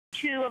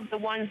two of the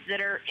ones that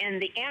are in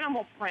the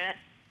animal print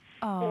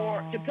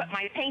or to put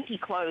my painty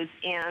clothes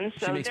in,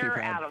 so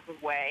they're out of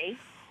the way.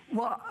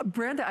 Well,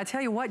 Brenda, I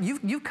tell you what,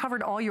 you've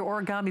covered all your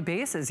origami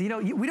bases. You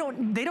know,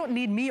 they don't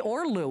need me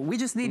or Lou. We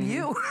just need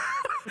you.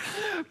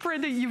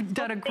 Brenda, you've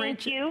done a great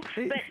job. Thank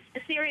you.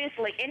 But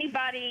seriously,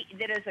 anybody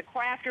that is a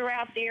crafter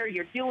out there,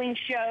 you're doing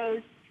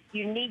shows,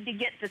 you need to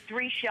get the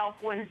 3 shelf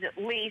ones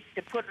at least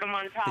to put them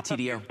on top of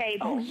your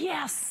table. Oh,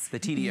 yes. The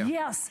TDO.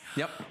 Yes.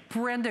 Yep.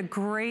 Brenda,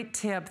 great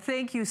tip.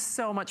 Thank you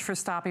so much for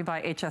stopping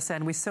by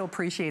HSN. We so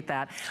appreciate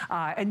that.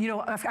 And, you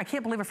know, I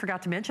can't believe I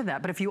forgot to mention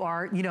that, but if you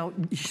are, you know,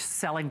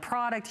 selling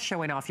product,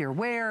 showing off your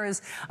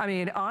wares, I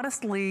mean,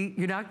 honestly,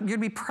 you're going to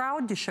be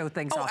proud to show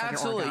things off. Oh,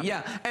 absolutely,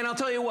 yeah. And I'll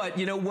tell you what,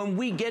 you know, when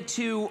we get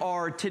to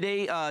our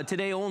today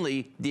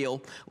only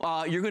deal,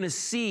 you're going to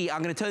see,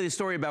 I'm going to tell you the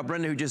story about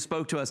Brenda who just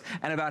spoke to us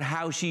and about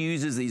how she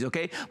uses these,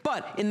 okay?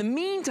 But in the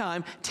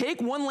meantime,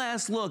 take one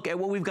last look at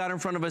what we've got in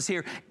front of us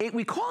here.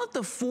 We call it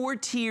the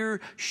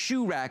 4-tier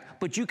shoe rack,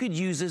 but you could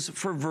use this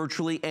for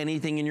virtually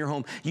anything in your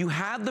home. You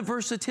have the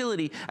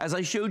versatility, as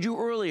I showed you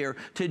earlier,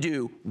 to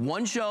do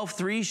 1 shelf,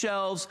 3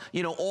 shelves,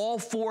 you know, all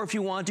 4 if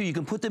you want to. You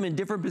can put them in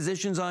different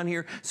positions on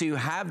here, so you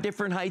have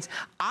different heights.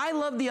 I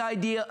love the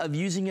idea of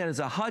using it as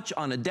a hutch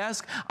on a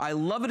desk. I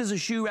love it as a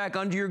shoe rack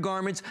under your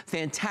garments.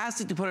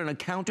 Fantastic to put on a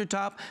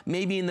countertop,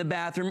 maybe in the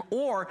bathroom,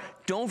 or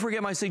don't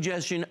forget my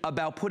suggestion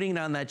about putting it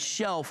on that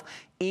shelf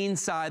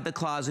inside the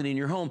closet in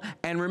your home.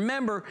 And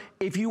remember,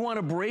 if you want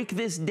to break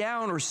this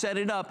down or set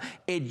it up,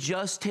 it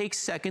just takes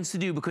seconds to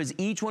do because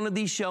each one of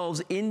these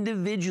shelves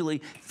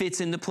individually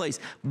fits into place.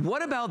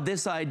 What about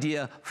this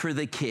idea for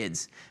the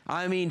kids?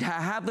 I mean, to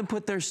have them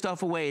put their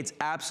stuff away, it's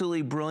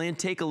absolutely brilliant.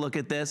 Take a look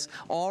at this.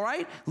 All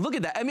right, look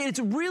at that. I mean, it's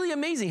really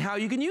amazing how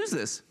you can use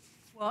this.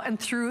 Well, and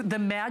through the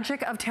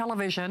magic of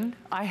television,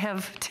 I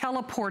have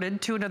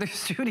teleported to another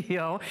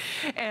studio,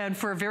 and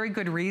for a very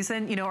good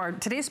reason. You know, our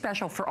today's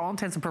special, for all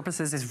intents and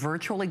purposes, is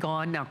virtually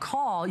gone. Now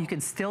call, you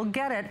can still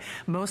get it,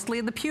 mostly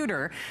in the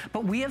pewter,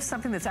 but we have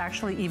something that's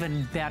actually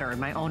even better, in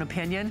my own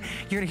opinion.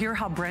 You're gonna hear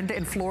how Brenda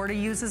in Florida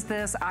uses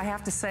this. I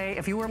have to say,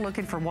 if you were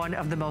looking for one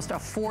of the most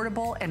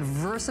affordable and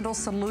versatile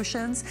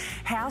solutions,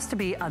 has to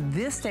be on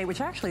this day,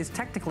 which actually is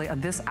technically on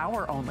this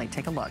hour only.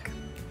 Take a look.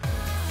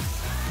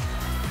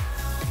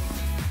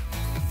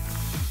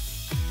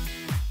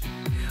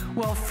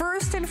 Well,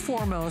 first and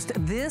foremost,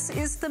 this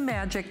is the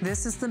magic,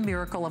 this is the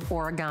miracle of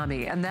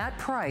origami. And that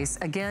price,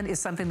 again, is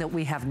something that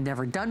we have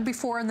never done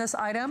before in this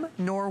item,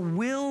 nor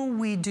will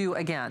we do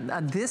again.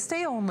 This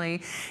day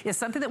only is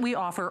something that we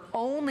offer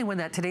only when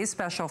that today's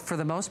special, for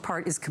the most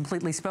part, is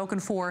completely spoken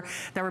for.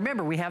 Now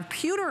remember, we have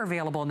pewter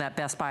available in that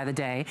Best Buy of the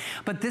day,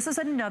 but this is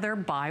another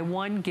buy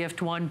one,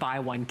 gift one, buy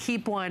one,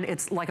 keep one.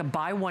 It's like a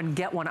buy one,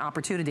 get one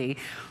opportunity.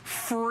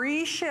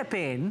 Free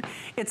shipping.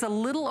 It's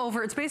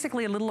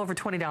basically a little over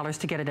 $20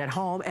 to get it at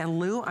home. And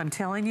Lou, I'm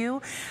telling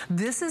you,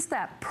 this is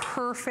that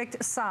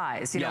perfect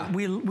size. You know,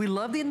 we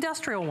love the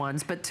industrial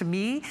ones, but to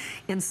me,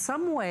 in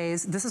some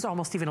ways, this is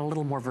almost even a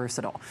little more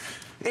versatile.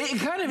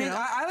 It kind of is.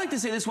 I like to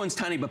say this one's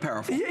tiny but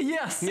powerful.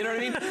 Yes. You know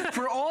what I mean?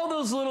 For all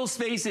those little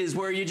spaces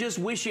where you just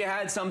wish you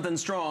had something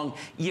strong,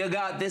 you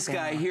got this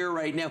guy here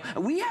right now.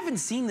 We haven't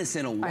seen this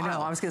in a while. I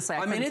know, I was going to say,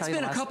 I mean, it's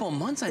been a couple of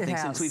months, I think,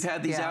 since we've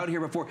had these out here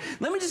before.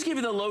 Let me just give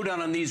you the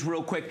lowdown on these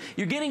real quick.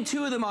 You're getting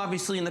 2 of them,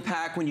 obviously, in the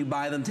pack when you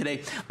buy them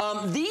today.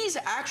 These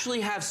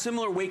actually have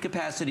similar weight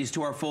capacities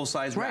to our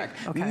full-size rack,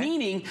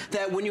 meaning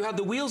that when you have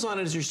the wheels on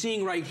it, as you're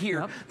seeing right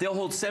here, they'll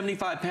hold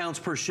 75 pounds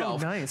per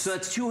shelf. Oh, nice. So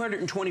that's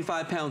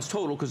 225 pounds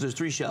total because there's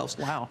 3 shelves.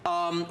 Wow.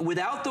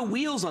 Without the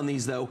wheels on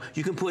these, though,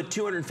 you can put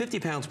 250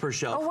 pounds per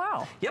shelf. Oh,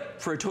 wow.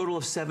 Yep, for a total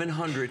of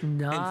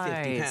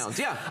 750 pounds.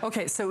 Yeah.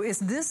 Okay, so is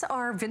this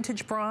our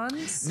vintage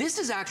bronze? This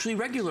is actually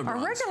regular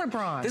bronze. Our regular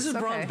bronze. This is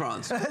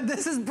bronze.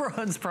 This is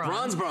bronze.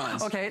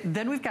 Bronze. Okay,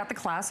 then we've got the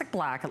classic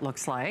black, it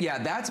looks like. Yeah,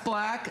 that's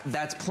black,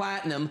 that's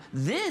platinum.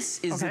 This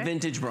is the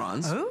vintage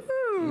bronze. Ooh.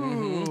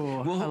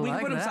 We can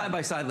put them side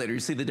by side later. You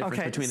see the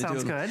difference between the two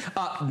of them.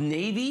 Sounds good.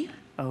 Navy.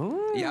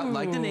 Oh. Yeah,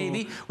 like the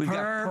navy. We've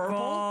got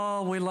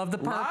purple. We love the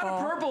purple. A lot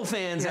of purple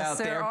fans out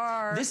there. There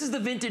are. This is the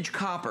vintage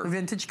copper.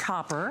 Vintage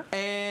copper.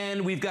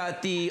 And we've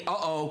got the,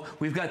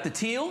 we've got the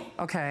teal.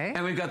 Okay.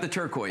 And we've got the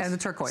turquoise. And the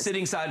turquoise.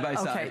 Sitting side by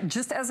side. Okay,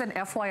 just as an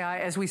FYI,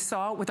 as we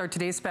saw with our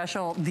today's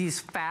special, these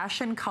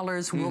fashion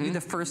colors will be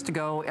the first to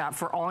go.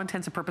 For all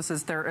intents and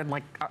purposes, they're in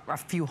like a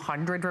few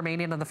hundred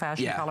remaining on the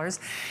fashion colors.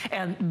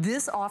 And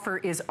this offer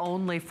is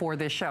only for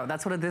this show.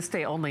 That's what a this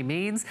day only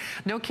means.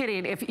 No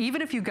kidding.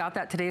 Even if you got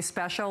that today's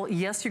special,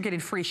 yes, you're getting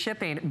free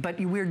shipping, but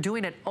we're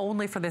doing it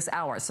only for this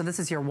hour. So this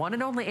is your one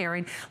and only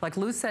airing. Like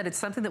Lou said, it's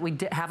something that we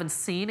haven't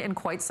seen in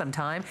quite some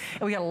time.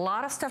 And we got a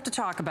lot of stuff to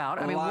talk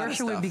about. I mean, where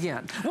should we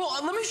begin? Well,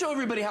 let me show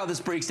everybody how this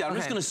breaks down. I'm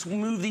just going to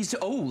move these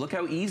to, look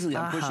how easily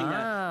I'm pushing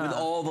that with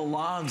all the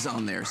logs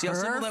on there. See how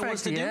simple that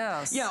was to do?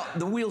 Yeah,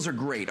 the wheels are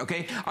great,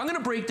 okay? I'm going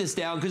to break this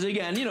down because,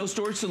 again, you know,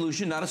 storage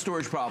solution, not a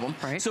storage problem.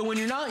 Right. So when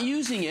you're not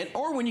using it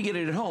or when you get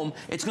it at home,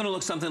 it's going to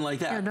look something like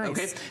that,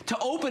 okay? To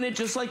open it,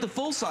 just like the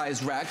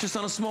full-size rack, just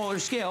on a smaller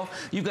scale,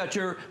 you've got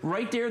your,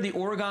 right there, the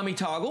origami origami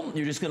toggle.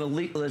 You're just gonna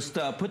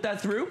put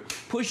that through,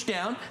 push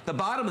down. The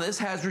bottom of this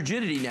has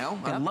rigidity now.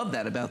 Yep. I love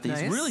that about these.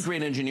 Nice. Really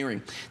great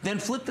engineering. Then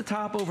flip the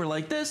top over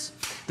like this.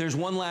 There's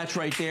one latch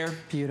right there.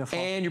 Beautiful.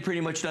 And you're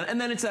pretty much done. And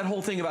then it's that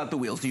whole thing about the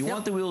wheels. Do you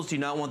want the wheels? Do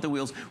you not want the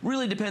wheels?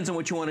 Really depends on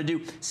what you want to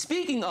do.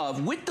 Speaking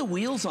of, with the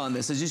wheels on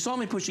this, as you saw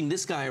me pushing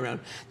this guy around,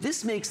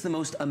 this makes the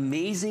most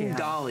amazing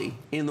dolly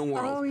in the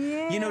world. Oh,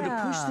 yeah. You know,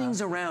 to push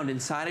things around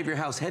inside of your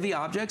house, heavy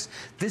objects,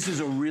 this is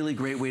a really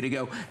great way to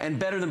go. And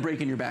better than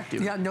breaking your back,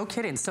 dude. Yeah, no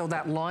kidding. So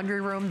that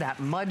laundry room, that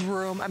mud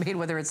room, I mean,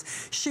 whether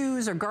it's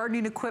shoes or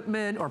gardening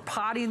equipment or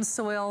potting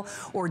soil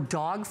or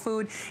dog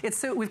food,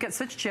 we've got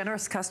such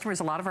generous customers.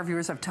 A lot of our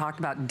viewers have talked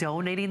about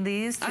donating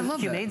these to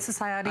humane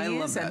societies. I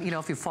love that. And, you know,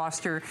 if you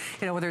foster,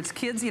 you know, whether it's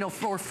kids, you know,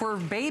 for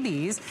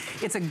babies,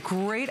 it's a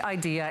great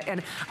idea.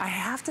 And I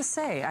have to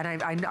say,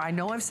 and I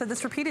know I've said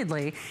this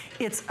repeatedly,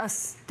 it's a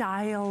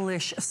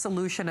stylish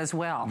solution as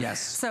well. Yes.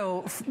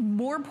 So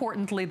more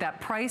importantly,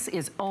 that price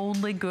is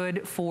only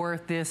good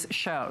for this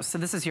show. So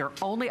this is your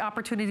only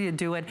opportunity to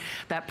do it.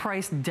 That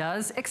price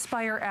does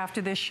expire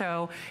after this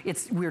show.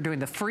 We're doing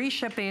the free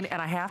shipping,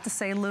 and I have to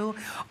say, Lou,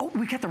 oh,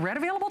 we got the red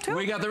available too?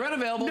 We got the red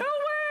available. No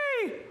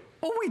way!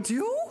 Oh, we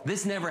do?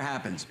 This never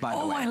happens, by the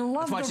way. Oh, I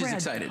love the red. That's why she's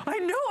excited. I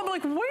know. I'm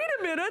like, wait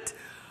a minute.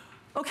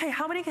 Okay,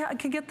 how many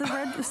can get the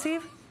red,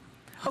 Steve?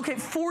 Okay,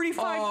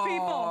 45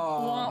 people.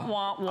 Wah,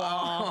 wah,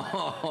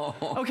 wah.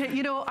 Okay,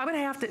 you know, I'm going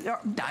to have to...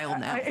 dial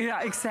now.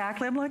 Yeah,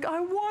 exactly. I'm like, I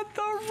want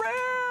the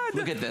red.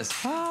 Look at this.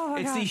 Oh,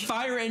 it's the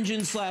fire engine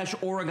 /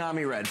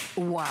 origami red.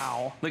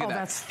 Wow. Look at that.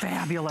 That's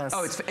fabulous.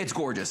 Oh, it's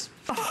gorgeous.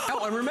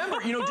 Oh, and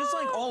remember, you know, just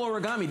like all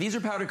origami, these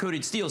are powder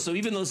coated steel. So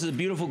even though this is a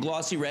beautiful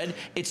glossy red,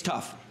 it's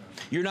tough.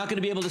 You're not going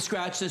to be able to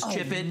scratch this,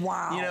 chip it.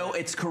 Wow. You know,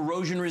 it's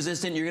corrosion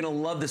resistant. You're going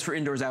to love this for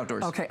indoors,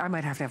 outdoors. Okay, I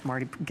might have to have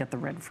Marty get the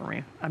red for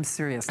me. I'm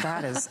serious.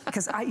 That is,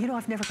 because you know,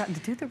 I've never gotten to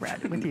do the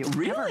red with you.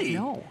 Really?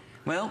 Never, no.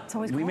 Well,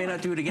 we may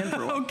not do it again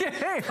for a while.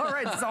 Okay, all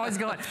right, it's always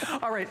going.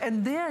 All right,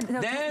 and then...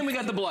 Then we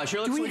got the blush.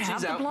 Here, let's switch these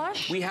out. Do we have the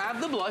blush? We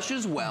have the blush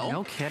as well.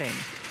 No kidding.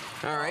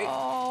 All right.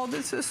 Oh,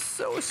 this is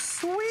so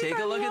sweet. Take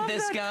a look at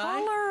this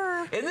guy.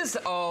 Color. Isn't this?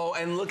 Oh,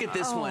 and look at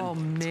this one. Oh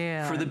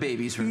man. For the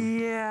baby's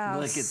room. Yes.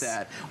 Look at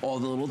that. All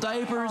the little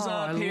diapers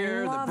up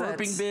here, the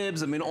burping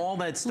bibs. I mean, all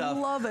that stuff.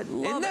 Love it.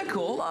 Love Isn't that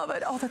cool? Love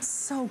it. Oh, that's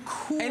so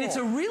cool. And it's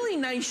a really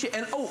nice.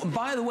 And oh,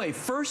 by the way,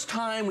 first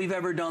time we've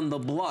ever done the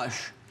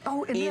blush.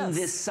 Oh, in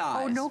this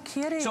size. Oh, no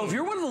kidding. So if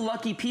you're one of the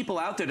lucky people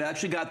out there that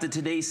actually got the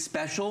today's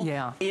special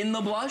in the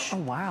blush, oh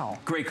wow,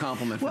 great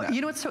compliment for that. Well, you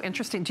know what's so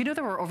interesting? Do you know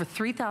there were over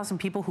 3,000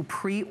 people who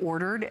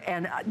pre-ordered,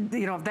 and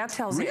you know if that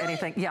tells you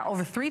anything? Yeah,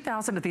 over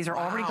 3,000 of these are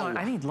already gone.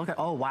 I mean, look at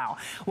wow.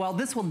 Well,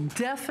 this will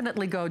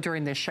definitely go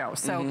during this show.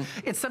 So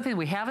it's something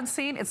we haven't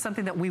seen. It's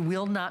something that we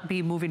will not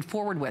be moving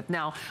forward with.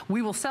 Now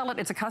we will sell it.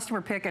 It's a customer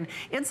pick, and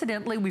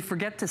incidentally, we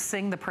forget to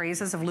sing the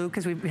praises of Lou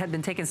because we had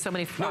been taking so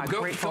many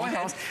great phone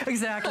calls.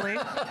 Exactly.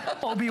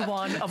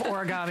 Obi-Wan of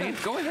origami.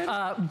 Go ahead.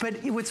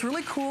 But what's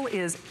really cool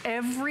is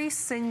every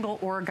single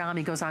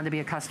origami goes on to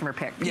be a customer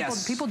pick.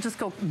 People just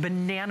go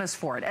bananas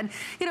for it. And,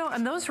 you know,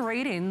 and those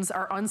ratings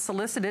are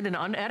unsolicited and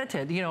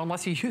unedited, you know,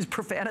 unless you use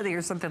profanity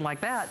or something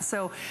like that.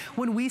 So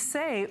when we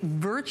say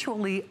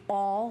virtually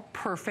all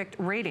perfect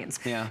ratings,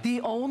 the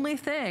only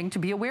thing to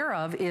be aware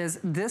of is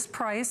this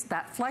price,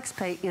 that flex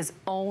pay is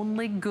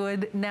only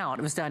good now.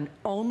 It was done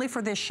only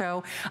for this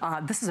show.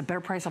 This is a better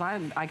price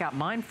than I got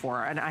mine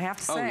for. And I have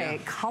to say,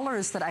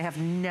 colors that I have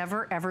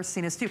never, ever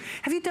seen us do.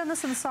 Have you done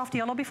this in the soft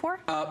yellow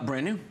before?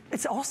 Brand new.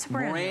 It's also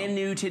brand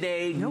new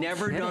today.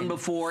 Never done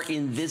before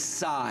in this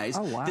size.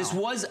 Oh, wow. This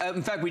was,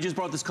 in fact, we just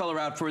brought this color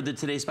out for the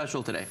Today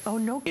Special today. Oh,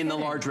 no kidding. In the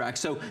large rack.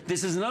 So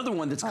this is another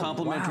one that's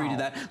complimentary to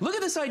that. Look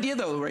at this idea,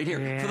 though, right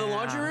here. For the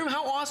laundry room,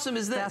 how awesome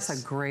is this?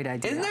 That's a great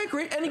idea. Isn't that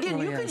great? And again,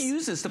 you could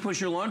use this to push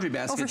your laundry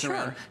baskets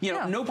around. You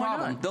know, no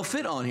problem. They'll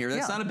fit on here.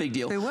 That's not a big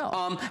deal. They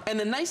will. And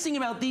the nice thing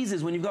about these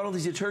is when you've got all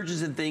these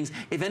detergents and things,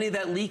 if any of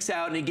that leaks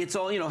out and it gets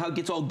all, you know, how it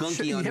gets all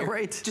gunky on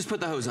here, just put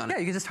the hose on it. Yeah,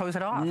 you can just hose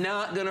it off.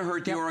 Not gonna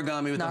hurt the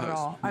origami with the hose. Not at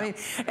all. No. I mean,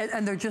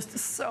 and they're just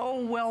so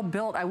well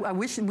built. I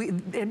wish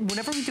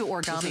whenever we do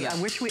origami,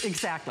 I wish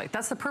exactly.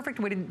 That's the perfect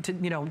way to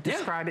you know,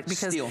 describe it,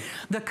 because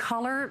the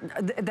color,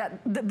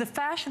 the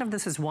fashion of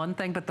this is one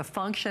thing, but the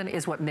function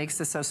is what makes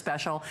this so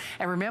special.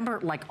 And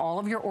remember, like all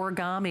of your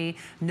origami,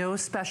 no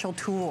special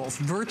tools,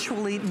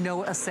 virtually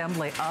no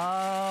assembly.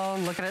 Oh,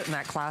 look at it in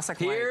that classic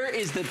white. Here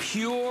is the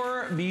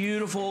pure,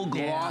 beautiful,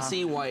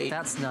 glossy white.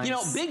 That's nice. You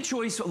know, big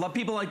choice. A lot of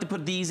people like to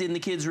put these in the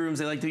kids' rooms.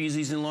 They like to use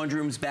these in laundry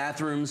rooms,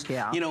 bathrooms,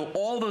 you know,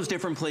 all those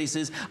different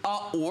places.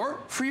 Or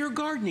for your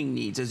gardening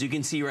needs, as you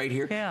can see right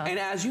here. And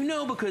as you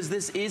know, because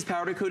this is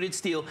powder-coated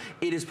steel,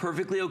 it is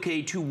perfectly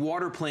okay to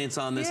water plants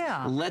on this.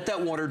 Let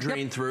that water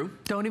drain through.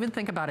 Don't even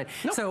think about it.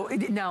 So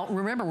now,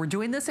 remember, we're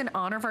doing this in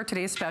honor of our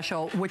today's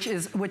special, which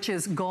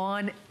is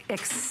gone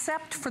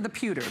except for the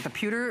pewter. The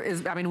pewter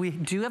is, I mean, we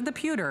do have the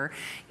pewter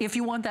if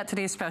you want that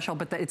today's special,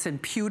 but it's in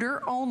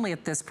pewter only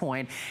at this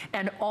point.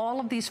 And all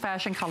of these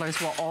fashion colors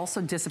will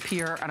also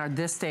disappear on our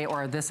this day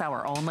or this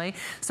hour only.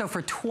 So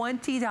for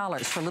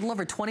 $20, for a little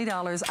over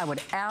 $20, I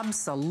would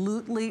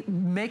absolutely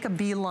make a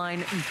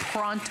beeline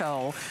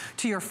pronto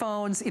to your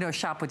phones. You know,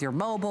 shop with your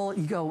mobile.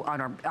 You go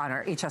on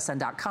our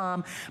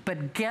HSN.com,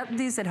 but get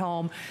these at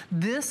home.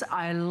 This,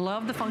 I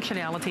love the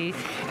functionality.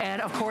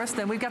 And of course,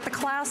 then we've got the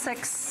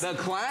classics. The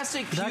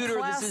classic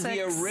pewter. This is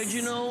the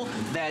original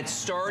that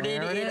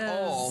started it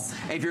all.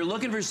 If you're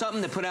looking for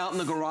something to put out in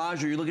the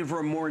garage, or you're looking for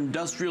a more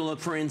industrial look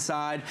for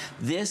inside,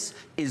 this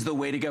is the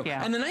way to go.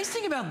 Yeah. And the nice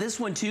thing about this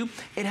one too,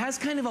 it has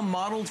kind of a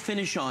mottled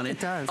finish on it. It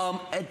does.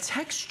 A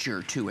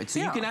texture to it, so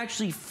you can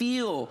actually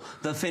feel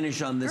the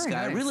finish on this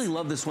guy. Nice. I really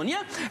love this one.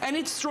 Yeah, and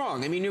it's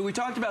strong. I mean, we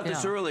talked about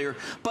this earlier,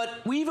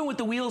 but even with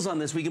the wheels on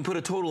this, we can put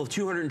a total of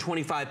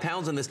 225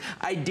 pounds on this.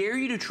 I dare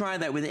you to try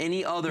that with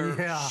any other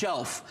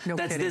shelf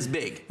that's this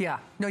big. Yeah,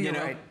 no, you're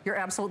right. You're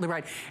absolutely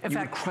right. In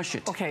fact, crush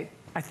it. Okay.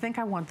 I think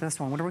I want this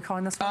one. What are we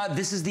calling this one?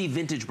 This is the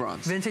vintage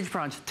bronze. Vintage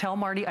bronze. Tell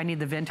Marty I need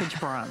the vintage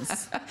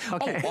bronze.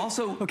 Okay. Oh,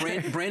 also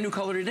brand new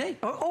color today.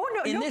 Oh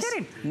no, no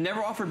kidding.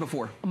 Never offered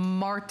before.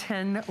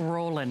 Martin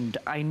Roland,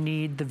 I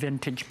need the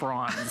vintage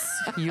bronze.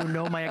 You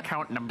know my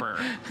account number.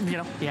 You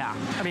know, yeah.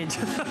 I mean,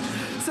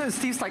 so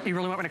Steve's like, you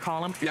really want me to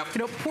call him? Yep.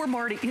 You know, poor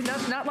Marty.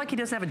 Not like he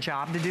doesn't have a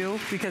job to do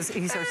because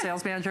he's our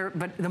sales manager,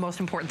 but the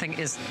most important thing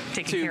is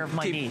taking care of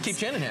my needs. Keep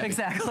Shannon happy.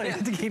 Exactly.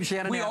 To keep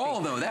Shannon happy. We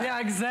all know that. Yeah,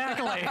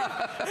 exactly.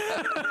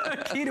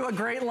 Key to a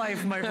great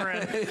life, my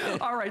friend.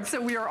 All right, so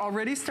we are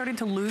already starting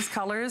to lose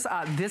colors.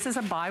 This is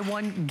a buy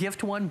one,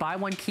 gift one, buy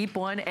one, keep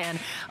one, and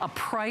a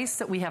price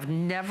that we have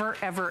never,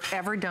 ever,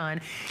 ever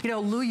done. You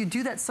know, Lou, you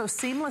do that so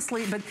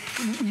seamlessly, but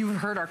you've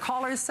heard our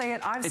callers say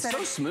it. I've said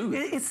it. It's so smooth.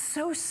 It's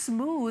so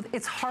smooth.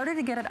 It's harder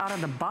to get it out of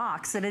the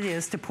box than it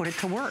is to put it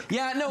to work.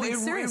 Yeah, no, it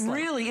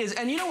really is.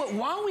 And you know what?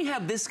 While we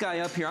have this guy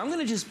up here, I'm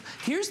going to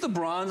here's the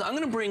bronze. I'm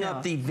going to bring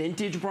up the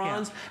vintage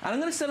bronze, and I'm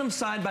going to set them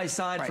side by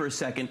side for a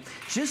second,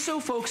 just so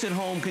folks at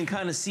home can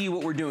kind of see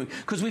what we're doing.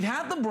 Because we've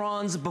had the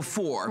bronze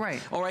before.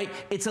 Right. All right.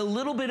 It's a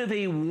little bit of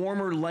a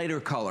warmer, lighter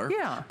color.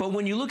 Yeah. But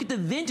when you look at the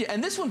vintage,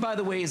 and this one, by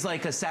the way, is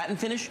like a satin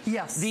finish.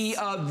 Yes. The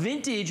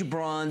vintage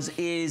bronze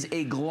is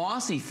a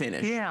glossy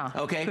finish. Yeah.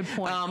 Okay. Good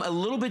point. A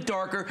little bit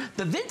darker.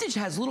 The vintage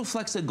has little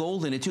flecks of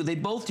gold in it too. They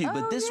both do.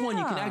 But this one,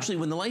 you can actually,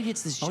 when the light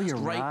hits this just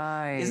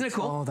right. Isn't it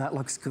cool? Oh, that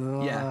looks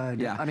good. Yeah.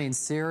 Yeah. I mean,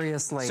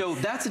 seriously. So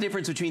that's the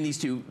difference between these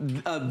two.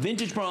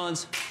 Vintage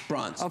bronze,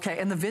 bronze. Okay.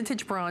 And the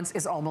vintage bronze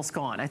is almost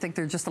gone. I think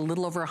they're just a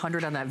little over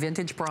 100 on that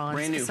vintage bronze.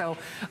 Brand new. So,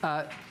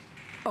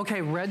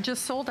 okay, red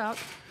just sold out.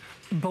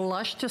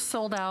 Blush just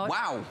sold out.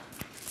 Wow.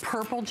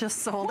 Purple just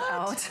sold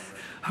out.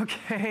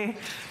 Okay,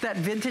 that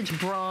vintage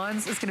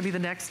bronze is going to be the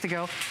next to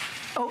go.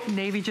 Oh,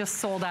 navy just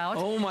sold out.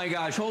 Oh my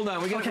gosh, hold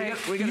on. We got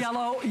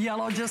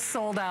yellow just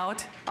sold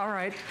out. All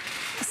right.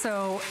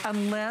 So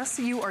unless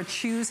you are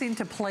choosing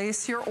to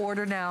place your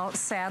order now,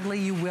 sadly,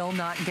 you will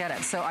not get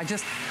it. So I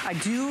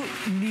do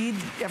need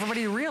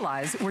everybody to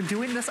realize we're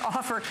doing this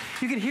offer.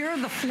 You can hear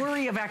the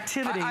flurry of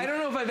activity. I don't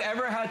know if I've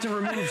ever had to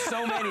remove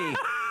so many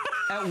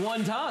at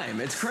one time.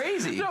 It's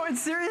crazy. No, it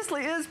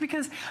seriously is,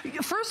 because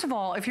first of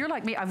all, if you're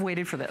like me, I've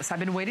waited for this. I've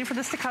been waiting for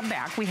this to come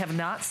back. We have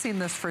not seen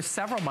this for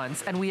several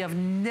months, and we have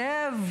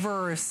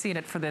never seen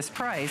it for this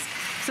price.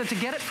 So to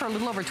get it for a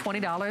little over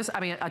 $20, I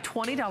mean, a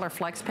 $20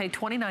 flex pay,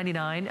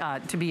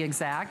 $20.99 to be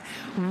exact,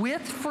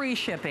 with free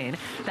shipping,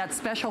 that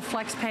special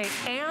flex pay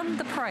and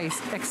the price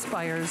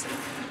expires.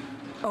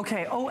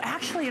 Okay, oh,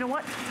 actually, you know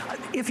what?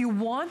 If you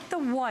want the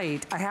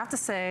white, I have to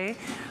say,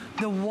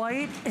 the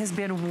white has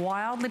been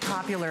wildly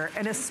popular,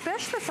 and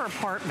especially for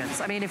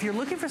apartments. I mean, if you're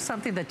looking for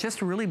something that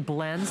just really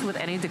blends with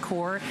any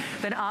decor,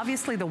 then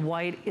obviously the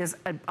white is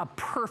a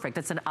perfect,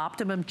 it's an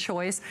optimum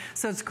choice.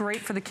 So it's great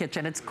for the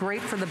kitchen, it's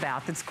great for the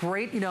bath, it's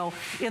great, you know,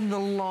 in the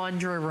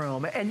laundry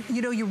room. And,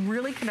 you know, you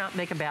really cannot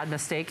make a bad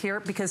mistake here,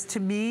 because to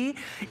me,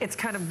 it's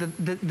kind of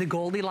the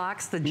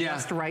Goldilocks, the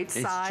just right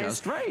size. It's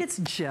just right. It's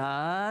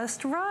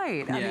just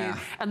right. I mean,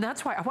 and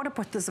that's why I want to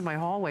put this in my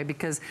hallway,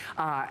 because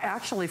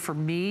actually for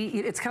me,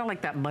 it's kind of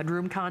like that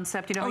mudroom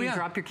concept. You know, you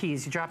drop your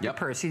keys, you drop your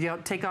purse, you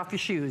don't take off your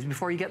shoes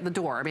before you get in the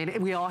door. I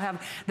mean, we all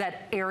have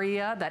that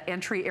area, that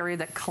entry area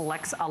that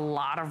collects a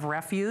lot of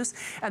refuse.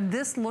 And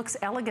this looks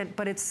elegant,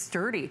 but it's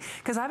sturdy.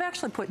 Because I've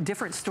actually put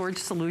different storage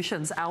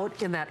solutions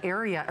out in that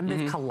area, and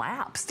they've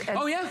collapsed. And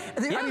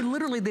I mean,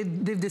 literally,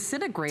 they've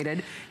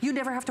disintegrated. You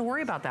never have to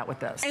worry about that with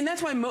this. And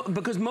that's why,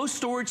 because most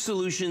storage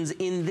solutions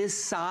in this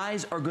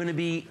size are going to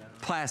be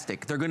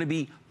plastic. They're going to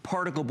be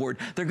particle board.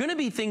 They're going to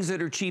be things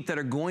that are cheap that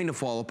are going to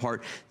fall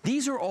apart.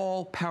 These are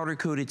all powder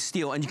coated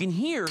steel, and you can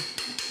hear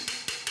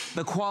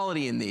the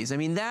quality in these. I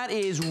mean, that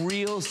is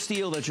real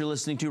steel that you're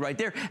listening to right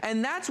there.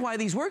 And that's why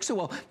these work so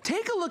well.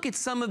 Take a look at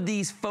some of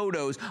these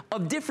photos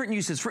of different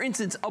uses. For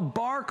instance, a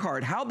bar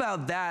cart. How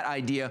about that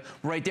idea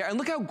right there? And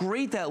look how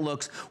great that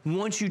looks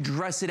once you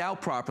dress it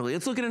out properly.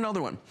 Let's look at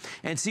another one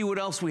and see what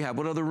else we have,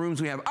 what other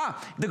rooms we have.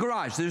 The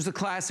garage. There's the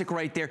classic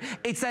right there.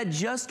 It's that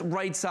just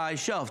right size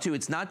shelf too.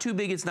 It's not too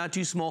big, it's not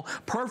too small.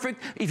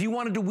 Perfect if you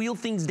wanted to wheel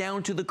things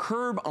down to the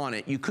curb on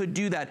it. You could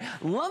do that.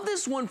 Love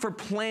this one for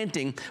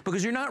planting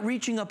because you're not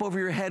reaching up over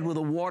your head with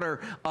a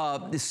water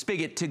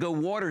spigot to go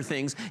water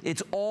things.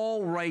 It's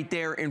all right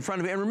there in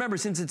front of it. And remember,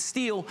 since it's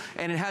steel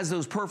and it has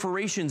those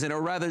perforations in it,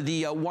 or rather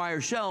the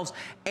wire shelves,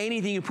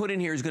 anything you put in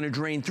here is going to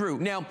drain through.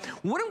 Now,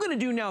 what I'm going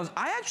to do now is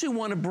I actually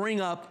want to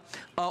bring up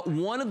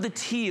one of the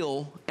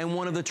teal and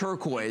one of the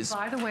turquoise.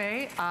 By the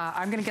way,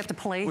 I'm going to get the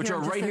plate which here.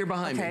 Which are right here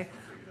behind me.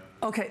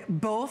 Okay,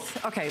 both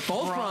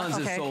bronze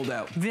is sold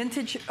out.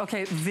 Vintage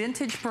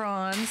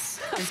bronze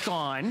is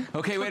gone.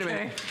 Okay, wait a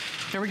minute.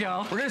 Here we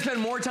go. We're gonna spend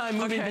more time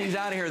moving things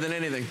out of here than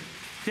anything.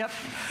 Yep.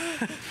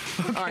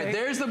 All right,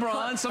 there's the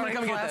bronze. Somebody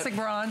come and get that. Classic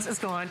bronze is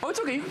gone. Oh, it's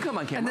okay. You can come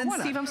on camera. And then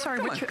Steve, I'm sorry.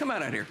 Come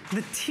on out here.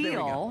 The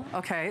teal.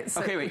 Okay.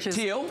 So okay, wait.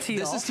 Teal.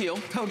 This is teal.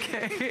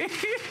 Okay.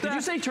 Did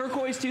you say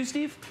turquoise too,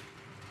 Steve?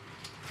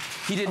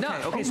 He did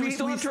not. Okay, so we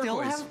still have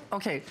turquoise.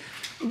 Okay.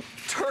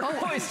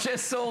 Turquoise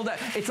just sold out.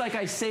 It's like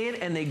I say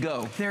it and they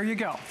go. There you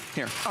go.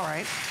 Here. All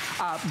right.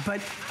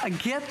 But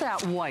get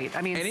that white.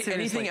 I mean,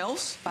 anything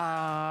else?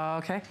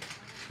 Okay.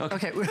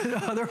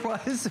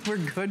 Otherwise, we're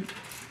good.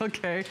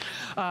 Okay.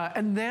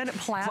 And then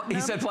platinum.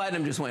 He said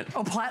platinum just went.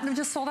 Oh, platinum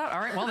just sold out? All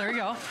right, well, there you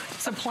go.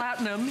 So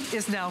platinum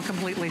is now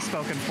completely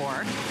spoken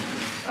for.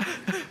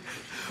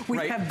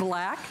 We have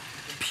black,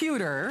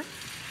 pewter,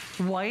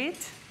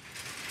 white,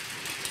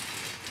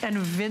 and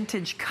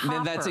vintage copper.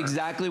 Then that's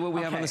exactly what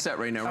we have on the set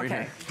right now, right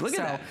here. Look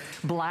at that.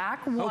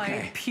 Black,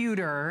 white,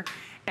 pewter,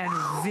 and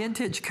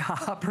vintage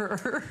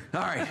copper.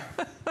 All right.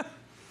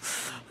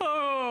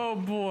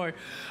 Oh boy.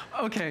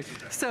 Okay,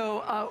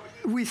 so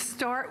we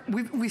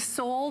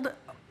sold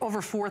over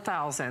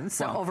 4,000,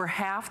 so over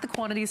half the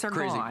quantities are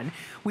gone.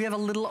 We have a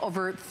little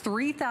over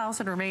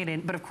 3,000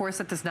 remaining, but of course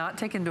that does not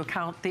take into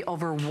account the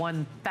over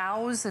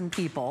 1,000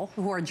 people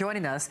who are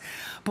joining us.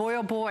 Boy,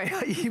 oh boy,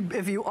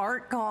 if you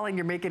aren't calling,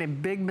 you're making a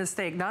big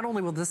mistake. Not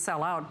only will this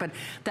sell out, but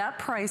that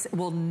price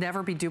will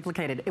never be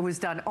duplicated. It was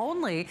done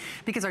only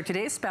because our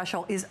today's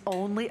special is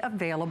only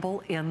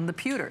available in the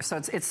pewter. So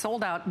it's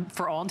sold out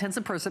for all intents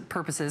and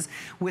purposes,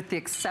 with the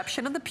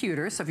exception of the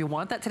pewter. So if you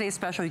want that today's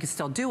special, you can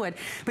still do it,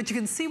 but you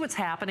can see what's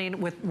happening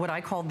with what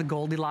I call the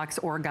Goldilocks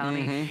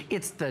origami.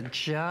 It's the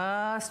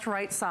just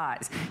right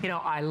size. You know,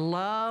 I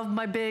love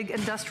my big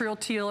industrial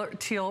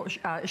teal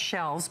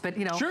shelves, but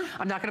you know,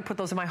 I'm not gonna put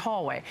those in my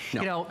hallway.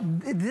 You know,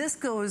 this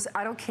goes,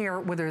 I don't care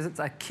whether it's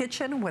a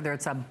kitchen, whether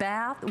it's a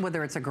bath,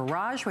 whether it's a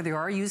garage, whether you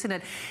are using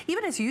it,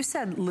 even as you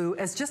said, Lou,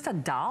 as just a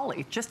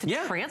dolly, just to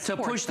transport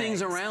to push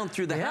things around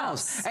through the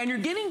house. And you're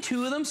getting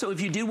two of them, so if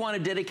you did want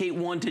to dedicate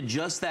one to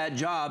just that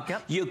job,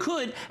 you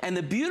could. And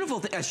the beautiful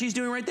thing, as she's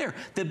doing right there,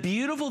 the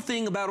beautiful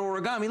thing about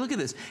origami, look at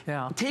this.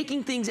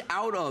 Taking things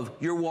out of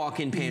your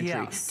walk-in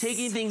pantry,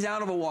 taking things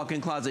out of a walk-in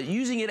closet,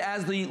 using it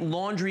as the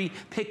laundry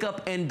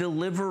pickup and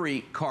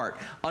delivery cart.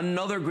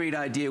 Another great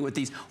idea with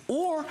these.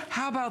 Or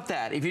how about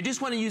that? If you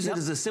just want to use it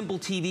as a simple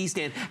TV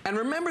stand, and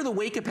remember the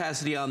weight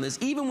capacity on this,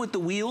 even with the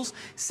wheels,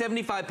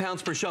 75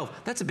 pounds per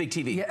shelf. That's a big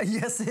TV.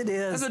 Yes, it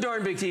is. That's a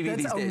darn big TV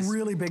these days. That's a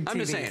really big TV. I'm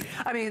just saying.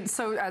 I mean,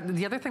 so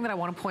the other thing that I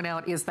want to point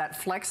out is that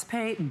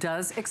FlexPay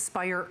does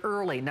expire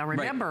early. Now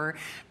remember,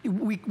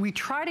 we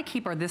try to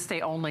keep our This Day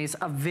Onlys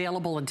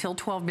available until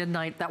 12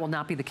 midnight. That will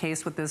not be the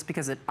case with this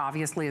because it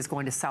obviously is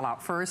going to sell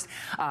out first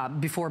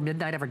before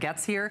midnight ever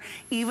gets here.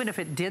 Even if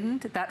it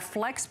didn't, that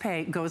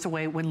FlexPay goes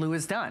away when Lou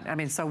is done. I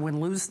mean, so when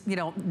Lou's, you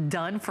know,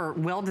 done for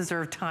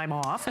well-deserved time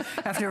off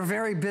after a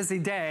very busy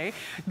day,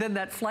 then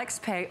that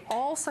FlexPay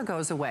also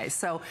goes away.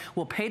 So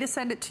we'll pay to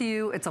send it to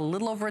you. It's a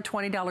little over a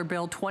 $20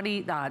 bill,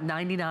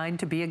 $20.99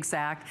 to be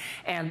exact.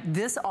 And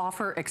this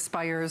offer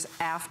expires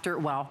after,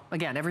 well,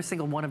 again, every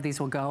single one of these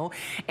will go.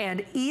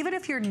 And even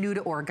if you're new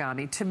to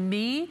origami, to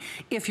me,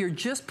 if you're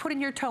just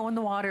putting your toe in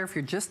the water,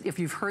 if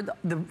you've heard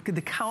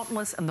the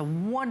countless and the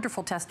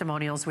wonderful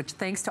testimonials, which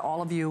thanks to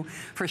all of you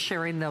for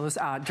sharing those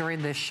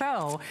during this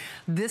show,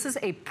 this is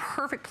a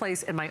perfect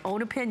place, in my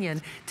own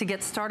opinion, to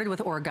get started with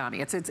origami.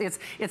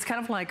 It's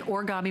kind of like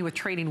origami with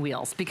training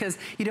wheels, because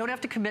you don't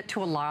have to commit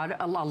to a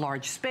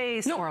large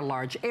space or a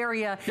large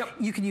area.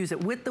 You can use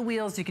it with the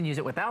wheels, you can use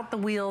it without the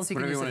wheels, you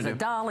can use it as a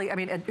dolly. I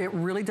mean, it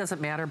really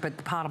doesn't matter, but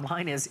the bottom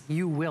line is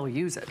you will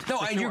use it. No,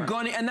 and you're you're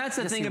going to, and that's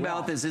the thing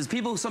about this, is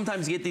people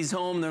sometimes get these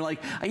home, and they're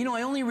like, you know,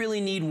 I only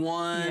really need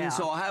one,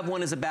 so I'll have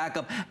one as a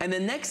backup. And the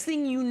next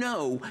thing you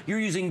know, you're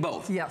using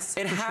both. Yes,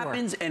 it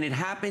happens, and it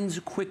happens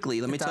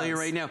quickly. Let me tell you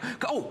right now.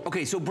 Oh,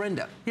 okay, so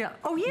Brenda. Yeah.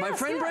 Oh, yes. My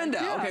friend Brenda.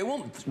 Yeah. Okay,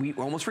 well, we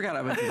almost forgot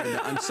about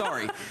Brenda. I'm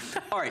sorry.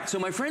 All right, so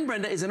my friend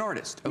Brenda is an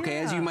artist, okay,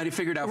 as you might have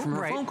figured out from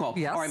her phone call.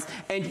 Yes. All right,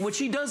 and what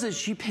she does is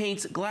she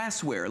paints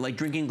glassware, like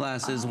drinking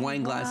glasses,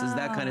 wine glasses,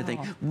 that kind of thing.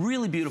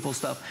 Really beautiful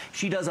stuff.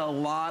 She does a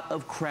lot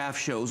of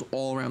craft shows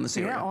all around this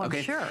area. Yeah, okay?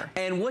 I'm sure.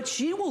 And what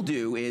she will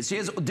do is, she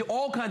has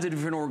all kinds of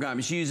different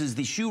origami. She uses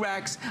the shoe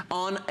racks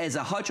on as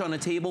a hutch on a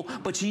table,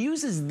 but she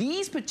uses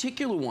these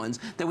particular ones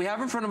that we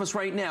have in front of us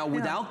right now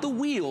without the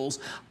wheels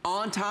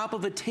on top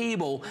of a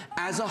table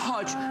as a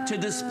hutch to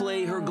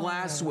display her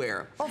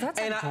glassware. Oh, that's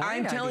and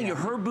I'm telling you,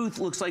 her booth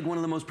looks like one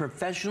of the most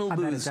professional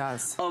booths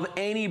of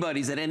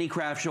anybody's at any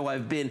craft show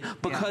I've been,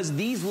 because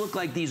these look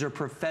like these are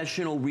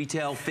professional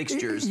retail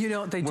fixtures. You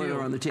know, they do.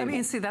 They're on the table. I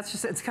mean, see, that's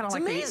just, it's kind of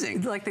like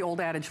amazing. Like the old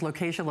adage,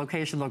 location,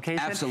 location, location.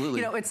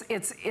 Absolutely. You know,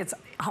 it's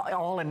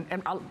all,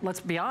 and let's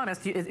be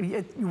honest,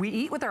 we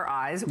eat with our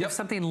eyes. If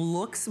something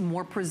looks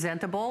more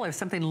presentable, if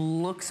something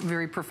looks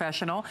very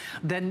professional,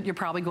 then you're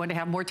probably going to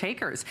have more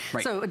takers.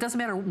 Right. So it doesn't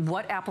matter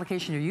what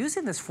application you're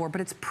using this for,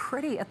 but it's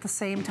pretty at the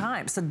same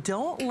time. So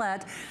don't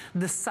let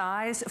the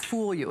size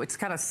fool you. It's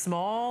kind of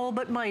small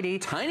but mighty.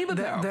 Tiny but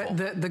powerful.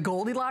 The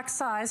Goldilocks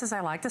size, as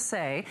I like to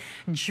say.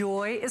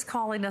 Joy is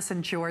calling us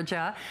in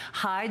Georgia.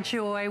 Hi,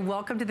 Joy.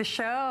 Welcome to the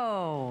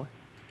show.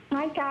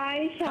 Hi,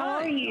 guys. How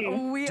are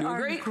you? We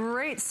are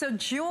great. So,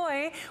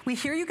 Joy, we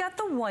hear you got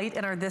the white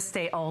in our This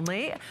Day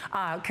Only.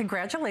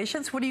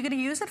 Congratulations. What are you going to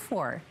use it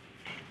for?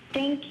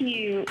 Thank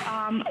you.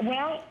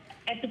 Well,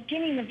 at the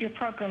beginning of your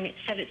program, you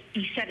said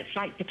it's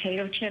like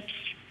potato chips.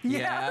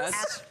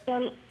 Yes.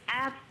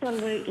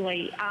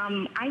 Absolutely.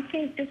 I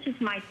think this is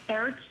my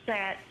third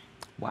set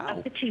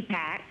of the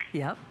 2-pack.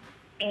 Yep.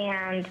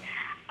 And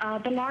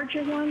the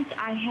larger ones,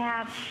 I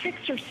have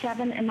 6 or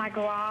 7 in my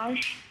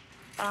garage.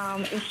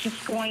 It's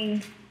just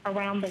going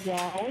around the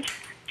walls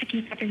to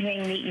keep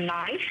everything neat and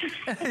nice.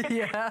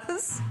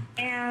 Yes.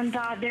 And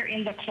they're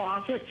in the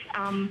closets.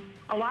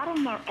 A lot of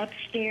them are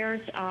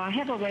upstairs. I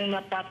have a room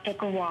up the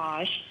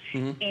garage.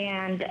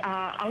 And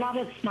a lot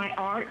of it's my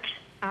art.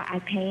 I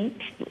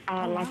paint,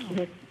 like you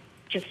were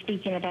just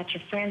speaking about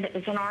your friend that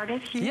was an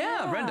artist.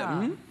 Yeah,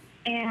 Brenda.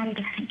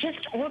 And just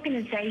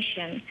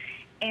organization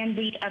and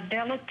the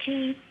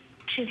ability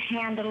to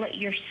handle it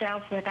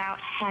yourself without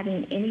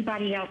having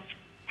anybody else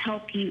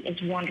help you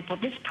is wonderful.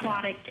 This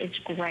product is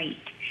great.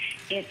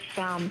 It's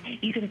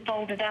you can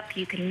fold it up,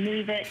 you can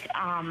move it.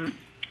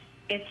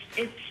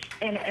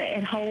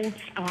 It holds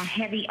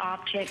heavy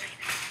objects.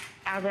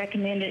 I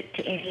recommend it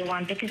to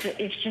anyone because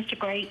it's just a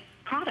great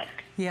product.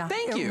 Yeah,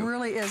 thank you. It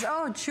really is.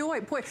 Oh,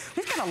 Joy, boy,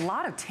 we've got a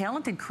lot of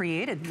talented,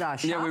 creative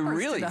shoppers yeah, we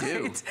really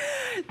tonight.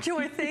 do.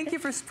 Joy, thank you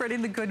for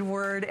spreading the good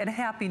word, and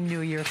Happy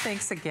New Year.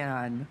 Thanks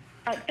again.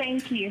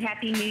 Thank you.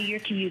 Happy New Year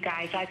to you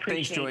guys. I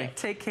appreciate it.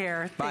 Take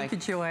care. Bye. Thank you,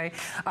 Joy.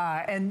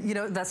 And, you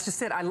know, that's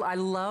just it. I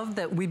love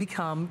that we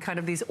become kind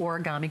of these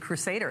origami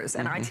crusaders.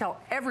 And I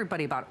tell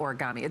everybody about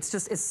origami.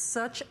 It's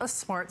such a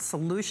smart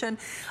solution.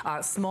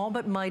 Small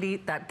but mighty.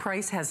 That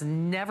price has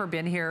never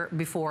been here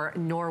before,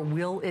 nor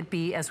will it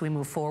be as we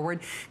move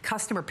forward.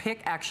 Customer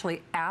pick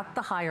actually at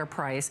the higher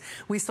price.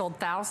 We sold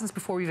thousands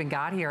before we even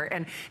got here.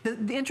 And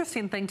the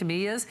interesting thing to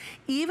me is,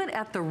 even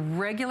at the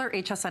regular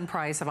HSN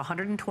price of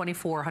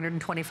 $124,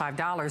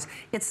 $125,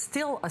 it's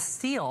still a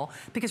steal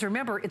because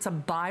remember, it's a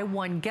buy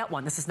one, get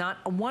one. This is not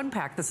a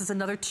 1-pack. This is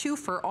another 2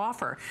 for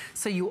offer.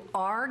 So you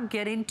are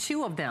getting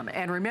 2 of them.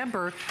 And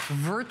remember,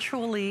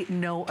 virtually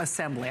no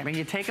assembly. I mean,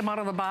 you take them out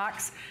of the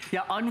box, you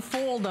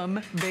unfold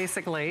them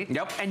basically,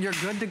 and you're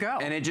good to go.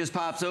 And it just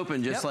pops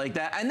open just like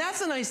that. And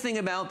that's the nice thing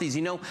about these.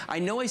 You know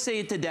I say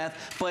it to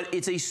death, but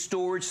it's a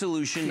storage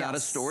solution, not a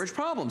storage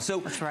problem.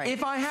 So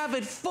if I have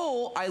it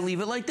full, I leave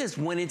it like this.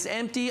 When it's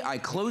empty, I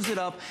close it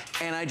up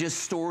and I just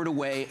store it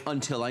away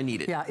until I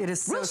need it. Yeah, it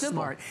is so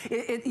smart.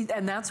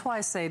 And that's why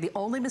I say the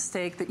only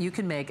mistake that you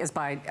can make is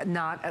by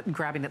not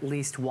grabbing at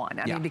least one.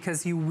 I mean,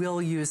 because you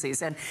will use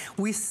these. And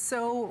we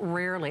so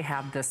rarely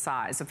have this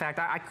size. In fact,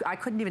 I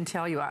couldn't even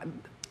tell you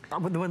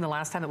when the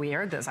last time that we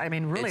aired this. I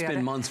mean, really. It's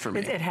been months for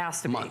me. It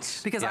has to be.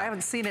 Months. Because I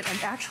haven't seen it.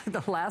 And actually,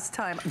 the last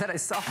time that I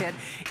saw it,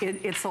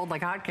 it sold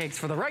like hotcakes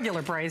for the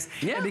regular price.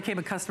 It became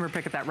a customer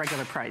pick at that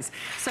regular price.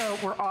 So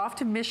we're off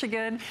to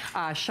Michigan.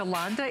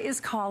 Shalonda is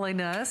calling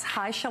us.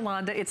 Hi,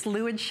 Shalonda. It's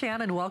Lou and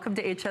Shannon. Welcome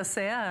to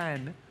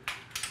HSN.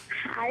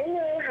 Hi, Lou.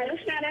 Hi,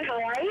 Shannon.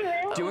 How are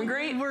you? Doing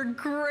great. We're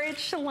great,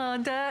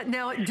 Shalonda.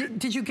 Now,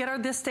 did you get our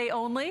This Day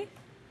Only?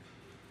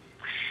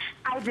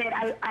 I did.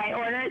 I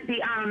ordered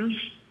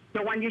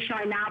the one you're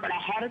showing now, but I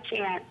had a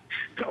chance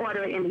to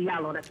order it in the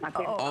yellow. That's my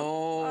favorite.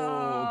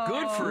 Oh,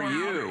 good for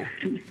you.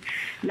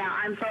 Now,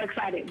 I'm so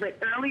excited. But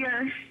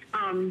earlier,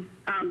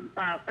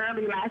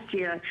 early last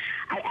year,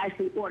 I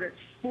actually ordered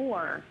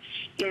 4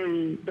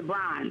 in the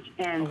bronze,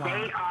 and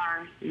they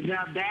are the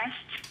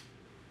best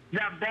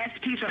the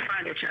best piece of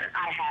furniture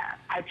I have.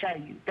 I tell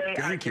you, they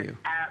are just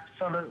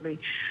absolutely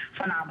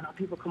phenomenal.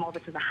 People come over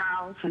to the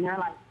house and they're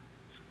like,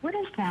 "What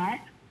is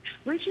that?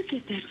 Where'd you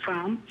get that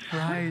from?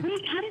 Right.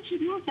 Wait, how did you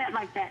move that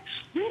like that?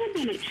 Wait a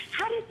minute.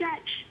 How did that?"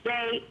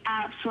 They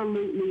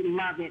absolutely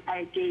love it.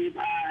 I gave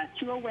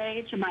 2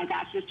 away to my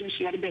god sister.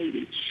 She had a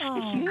baby.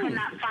 And she could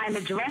not find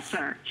the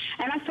dresser.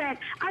 And I said,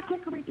 "I'll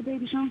decorate the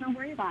baby's room. Don't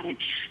worry about it."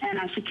 And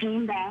she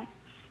came back.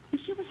 And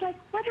she was like,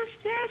 "What is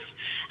this?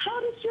 How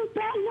did you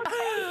that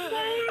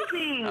look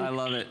amazing?" I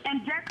love it.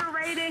 And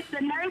decorated the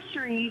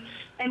nursery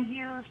and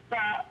used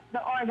the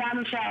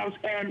origami shells.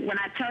 And when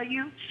I tell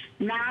you,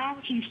 now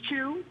he's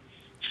 2.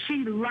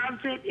 She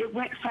loves it. It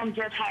went from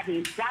just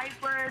having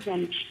diapers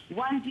and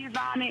onesies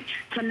on it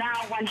to now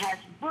one has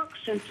books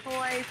and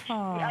toys. The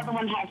other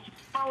one has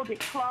folded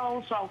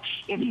clothes. So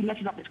if he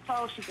messes up his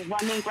clothes, she can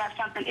run in, grab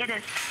something. It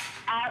is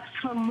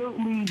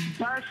absolutely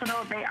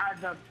versatile. They are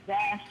the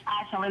best.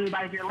 I tell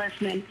anybody, if you're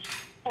listening,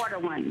 order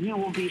one. You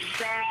will be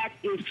sad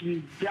if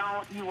you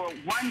don't. You will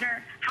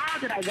wonder, how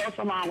did I go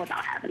so long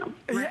without having them?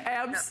 Yeah,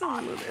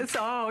 absolutely. So,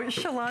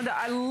 Shalonda,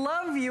 I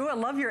love you. I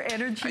love your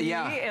energy.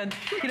 Yeah. And,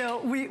 you know,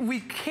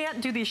 we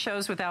can't do these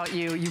shows without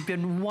you. You've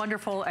been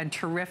wonderful and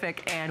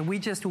terrific, and we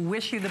just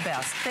wish you the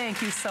best.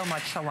 Thank you so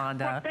much, Shalonda.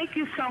 Well, thank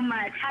you so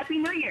much. Happy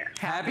New Year.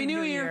 Happy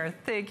New Year.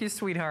 Thank you,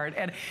 sweetheart.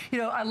 And, you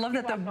know, I love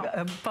that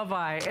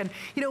bye-bye. And,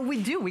 you know,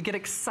 we get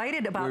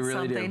excited about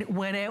something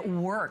when it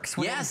works,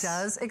 when it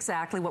does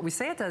exactly what we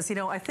say it does. You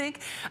know, I think,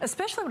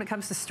 especially when it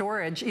comes to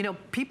storage, you know,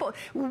 people,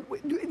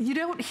 you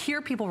don't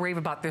hear people rave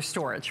about their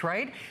storage,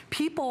 right?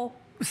 People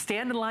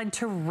stand in line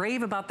to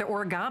rave about their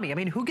origami. I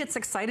mean, who gets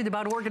excited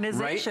about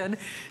organization?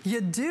 Right?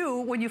 You do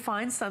when you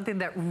find something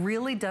that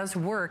really does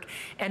work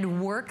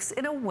and works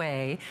in a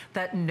way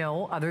that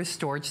no other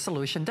storage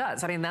solution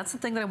does. I mean, that's the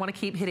thing that I want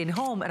to keep hitting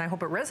home, and I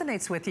hope it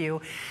resonates with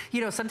you. You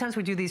know, sometimes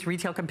we do these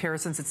retail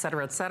comparisons, et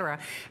cetera, et cetera.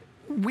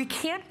 We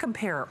can't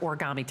compare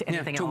origami to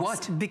anything else.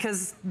 To what?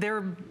 Because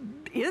there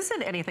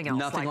isn't anything else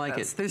Nothing like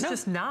this. it. There's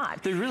just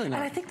not. There's really not.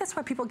 And I think that's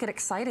why people get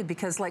excited,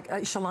 because like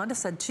Shalonda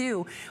said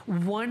too,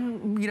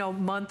 one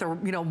month or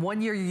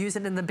 1 year you're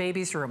using it in the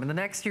baby's room, and the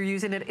next you're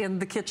using it in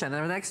the kitchen,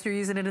 and the next you're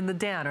using it in the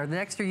den, or the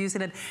next you're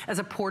using it as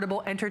a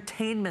portable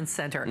entertainment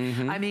center.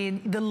 I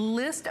mean, the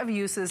list of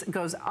uses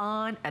goes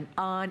on and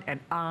on and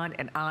on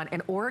and on,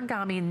 and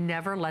origami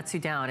never lets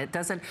you down. It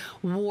doesn't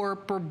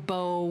warp or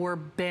bow or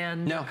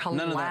bend or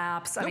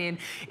collapse. I mean,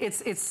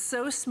 it's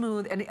so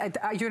smooth, and you're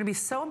going to be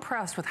so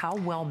impressed with how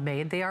well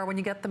made they are when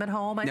you get them at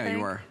home, I think.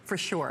 You are. For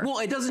sure. Well,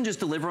 it doesn't just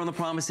deliver on the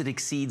promise, it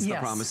exceeds the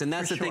promise. And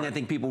that's the thing I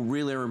think people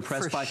really are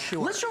impressed by.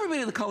 Let's show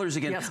everybody the colors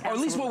again, or at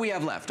least what we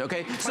have left,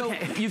 okay? So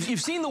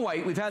you've seen the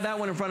white. We've had that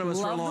one in front of us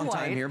for a long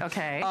time here.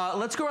 Okay.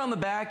 Let's go around the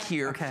back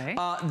here. Okay.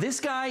 This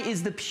guy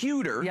is the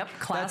pewter. Yep,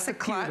 classic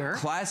pewter.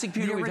 Classic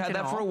pewter. We've had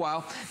that for a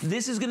while.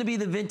 This is going to be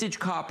the vintage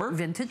copper.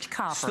 Vintage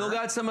copper. Still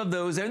got some of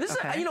those there. This is,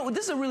 you know,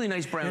 this is a really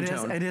nice brown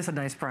tone. It is a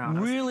nice brown.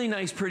 Really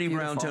nice, pretty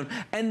brown tone.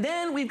 And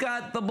then we've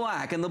got the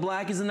black, and the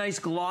black is a nice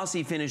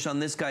glossy finish on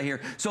this guy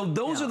here. So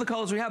those are the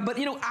colors we have. But,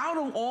 you know, out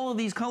of all of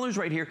these colors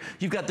right here,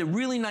 you've got the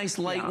really nice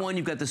light one,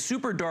 you've got the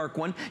super dark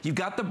one, you've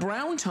got the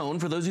brown tone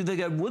for those of you that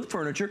got wood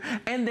furniture,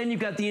 and then you've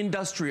got the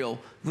industrial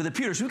with the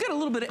pewter. So we've got a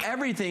little bit of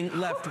everything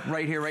left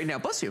right here, right now.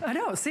 Bless you. I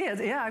know. See,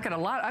 yeah, I've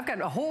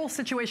got a whole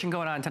situation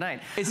going on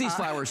tonight. It's these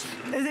flowers.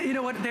 You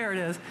know what? There it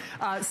is.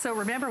 So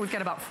remember, we've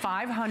got about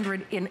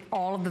 500 in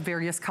all of the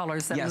various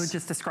colors that Lou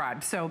just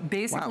described. So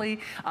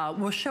basically,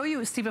 we'll show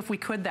you, Steve, if we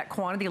could, that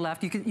quantity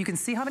left. You can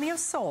see how many have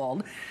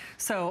sold.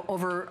 So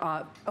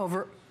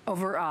so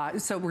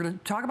we're going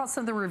to talk about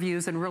some of the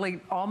reviews, and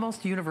really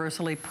almost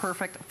universally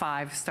perfect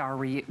 5-star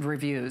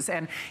reviews.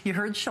 And you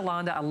heard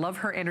Shalonda, I love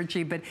her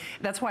energy, but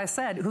that's why I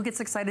said, who gets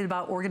excited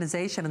about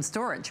organization and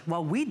storage?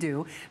 Well, we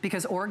do,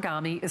 because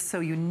origami is so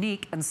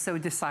unique and so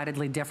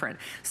decidedly different.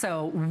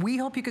 So we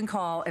hope you can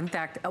call. In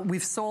fact,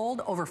 we've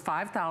sold over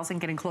 5,000,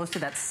 getting close to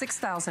that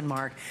 6,000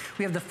 mark.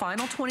 We have the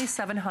final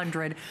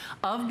 2,700.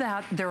 Of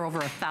that, there are over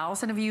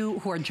 1,000 of you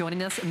who are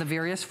joining us in the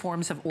various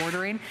forms of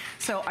ordering.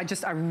 So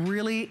I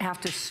really have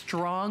to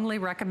strongly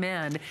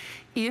recommend,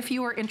 if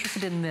you are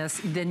interested in this,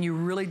 then you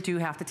really do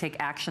have to take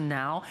action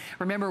now.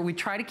 Remember, we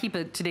try to keep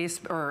it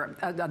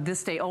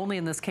this day only,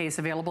 in this case,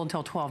 available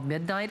until 12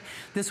 midnight.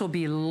 This will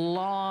be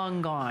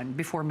long gone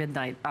before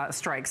midnight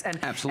strikes. And,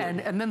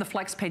 absolutely. And then the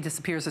flex pay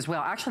disappears as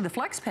well. Actually, the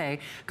flex pay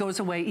goes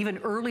away even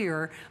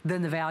earlier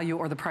than the value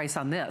or the price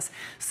on this.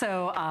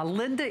 So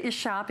Linda is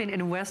shopping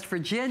in West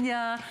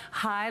Virginia.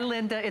 Hi,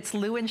 Linda. It's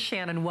Lou and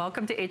Shannon.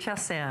 Welcome to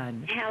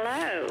HSN.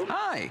 Hello.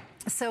 Hi.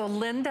 So,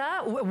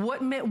 Linda,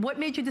 what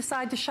made you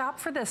decide to shop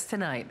for this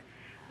tonight?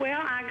 Well,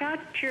 I got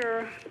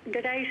your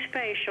today's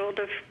special,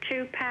 the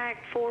 2-pack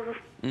 4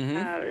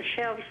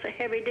 shelves,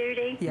 heavy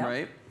duty. Yep.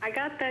 Right. I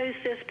got those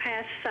this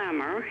past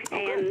summer,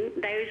 and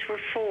those were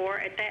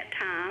 4 at that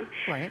time.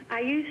 Right. I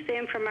used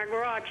them for my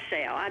garage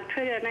sale. I'd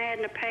put an ad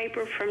in the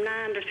paper from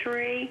 9 to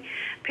 3.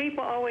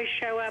 People always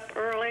show up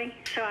early,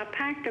 so I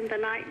packed them the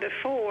night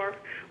before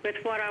with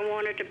what I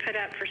wanted to put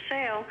up for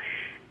sale.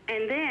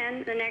 And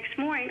then the next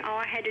morning, all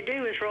I had to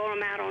do was roll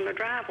them out on the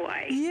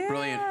driveway. Yes.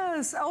 Brilliant.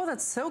 Oh,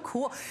 that's so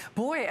cool.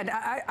 Boy, and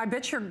I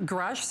bet your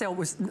garage sale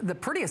was the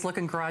prettiest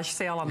looking garage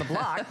sale on the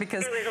block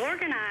because it was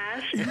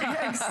organized.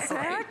 Yeah,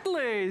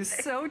 exactly.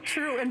 So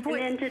true. And boy,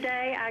 and then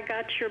today I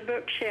got your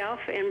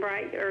bookshelf in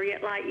bright or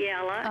light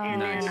yellow, and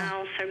then I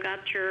also got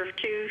your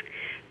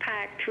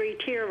 2-pack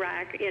 3-tier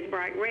rack in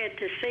bright red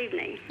this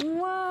evening.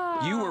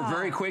 Wow. You were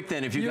very quick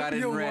then if you got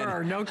it in red. You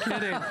were, no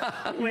kidding.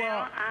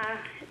 Well, I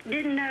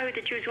didn't know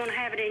that you was going to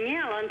have it in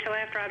yellow until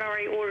after I'd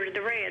already ordered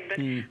the red, but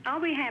I'll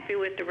be happy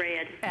with the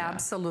red.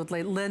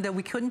 Absolutely. Linda,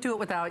 we couldn't do it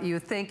without you.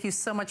 Thank you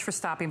so much for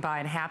stopping by,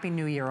 and Happy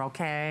New Year,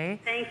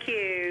 okay? Thank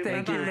you.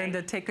 Thank you,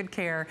 Linda. Take good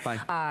care.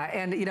 Bye.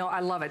 And, you know,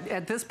 I love it.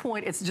 At this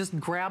point, it's just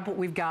grab what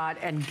we've got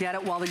and get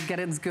it while the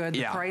getting's good.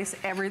 The price,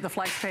 the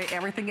flex pay,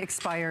 everything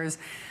expires.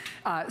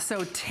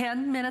 So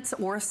 10 minutes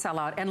or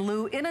sellout. And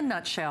Lou, in a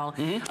nutshell,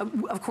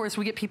 of course,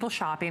 we get people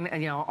shopping,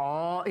 and,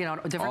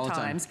 different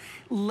times.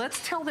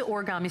 Let's tell the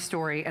Origami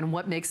story and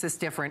what makes this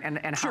different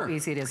and how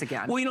easy it is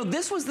again. Well, you know,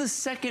 this was the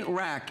second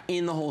rack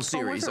in the whole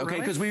series, okay?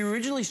 Because we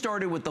originally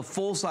started with the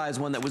full-size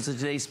one that was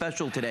today's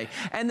special today.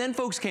 And then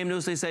folks came to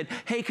us, they said,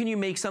 hey, can you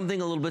make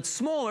something a little bit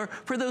smaller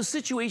for those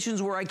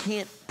situations where I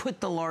can't put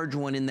the large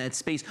one in that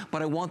space,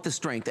 but I want the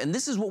strength. And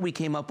this is what we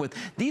came up with.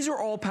 These are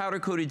all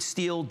powder-coated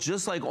steel,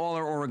 just like all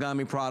our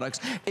Origami products.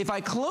 If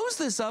I close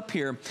this up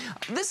here,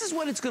 this is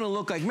what it's gonna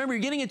look like. Remember,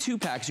 you're getting a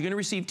 2-pack, so you're gonna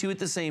receive 2 at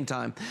the same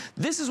time.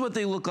 This is what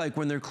they look like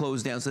when they're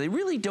closed down. So they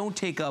really don't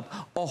take up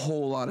a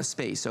whole lot of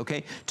space,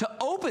 okay? To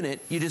open it,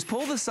 you just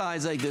pull the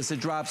sides like this, it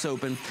drops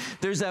open.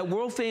 There's that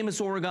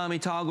world-famous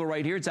Origami toggle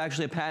right here. It's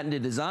actually a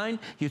patented design.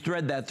 You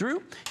thread that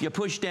through, you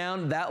push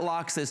down, that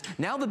locks this.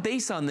 Now the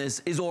base on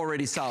this is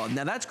already solid.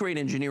 Now that's great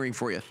engineering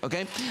for you,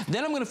 okay?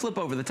 Then I'm gonna flip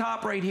over the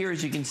top right here,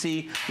 as you can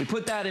see. We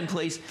put that in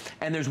place,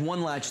 and there's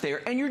one latch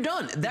there, and you're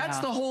done. That's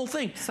the whole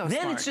thing. So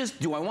then smart. it's just,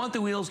 do I want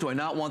the wheels? Do I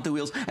not want the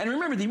wheels? And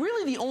remember,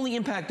 really the only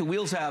impact the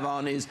wheels have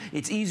on is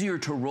it's easier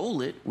to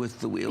roll it with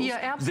the wheels. Yeah,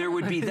 absolutely. There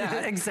would be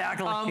that.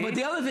 Exactly. But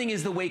the other thing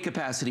is the weight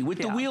capacity. With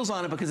the wheels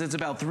on it, because it's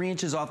about 3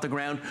 inches off the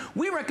ground,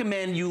 we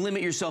recommend you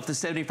limit yourself to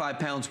 75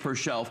 pounds per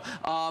shelf.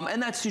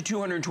 And that's your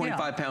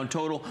 225 pound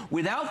total.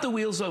 Without the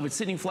wheels, though, if it's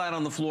sitting flat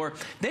on the floor,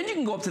 then you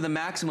can go up to the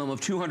maximum of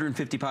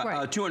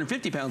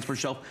 250 pounds per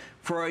shelf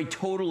for a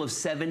total of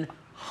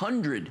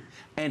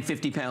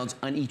 750 pounds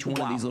on each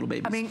one of these little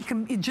babies. I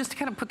mean, just to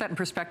kind of put that in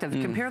perspective,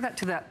 compare that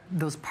to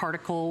those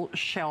particle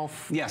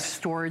shelf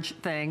storage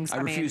things. I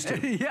refuse to.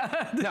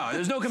 No,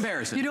 there's no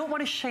comparison. You don't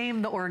want to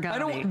shame the Origami. I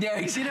don't. Yeah,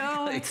 exactly. You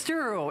know, it's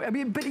true. I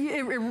mean, but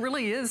it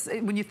really is.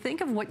 When you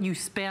think of what you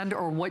spend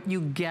or what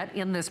you get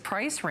in this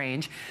price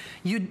range,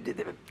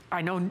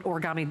 I know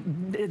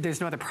Origami,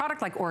 there's no other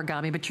product like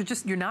Origami, but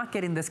you're not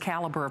getting this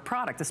caliber of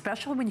product,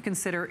 especially when you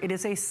consider it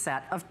is a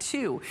set of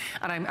 2.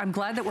 And I'm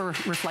glad that we're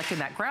reflecting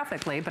that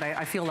graphically, but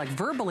I feel like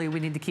verbally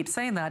we need to keep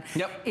saying that.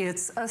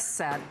 It's a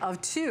set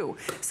of 2.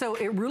 So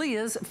it really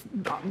is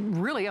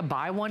really a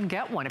buy one,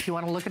 get one, if you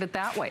want to look at it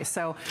that way.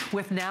 So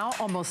with now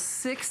almost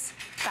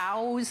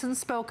 6,000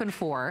 spoken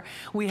for,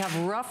 we have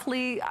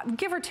roughly,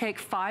 give or take,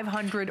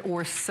 500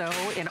 or so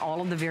in all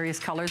of the various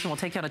colors, and we'll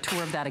take you on a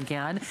tour of that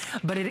again.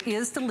 But it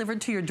is delivered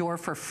to your door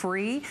for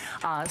free.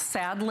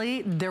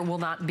 Sadly, there will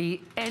not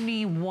be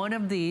any one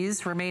of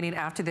these remaining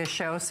after this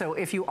show. So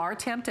if you are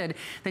tempted,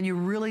 then you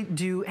really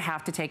do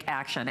have to take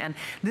action. And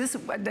this,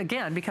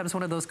 again, becomes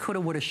one of those coulda,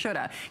 woulda,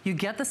 shoulda. You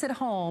get this at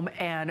home,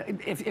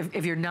 and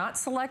if you're not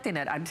selecting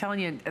it, I'm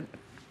telling you,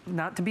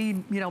 not to be,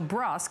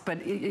 brusque,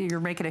 but you're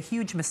making a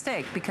huge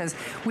mistake, because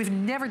we've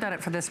never done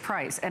it for this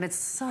price, and it's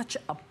such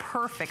a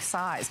perfect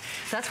size.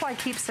 That's why I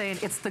keep saying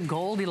it's the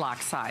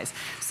Goldilocks size.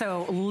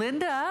 So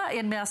Linda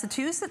in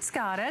Massachusetts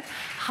got it.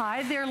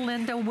 Hi there,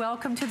 Linda.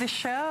 Welcome to the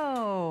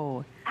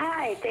show.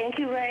 Hi, thank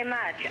you very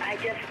much. I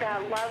just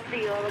love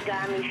the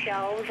Origami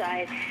shelves.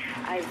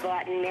 I've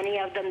gotten many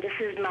of them. This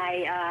is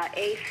my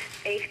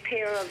eighth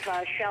pair of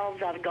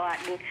shelves I've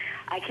gotten.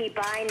 I keep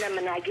buying them,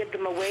 and I give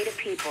them away to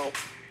people.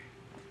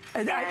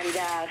 And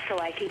so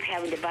I keep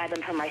having to buy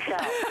them for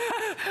myself.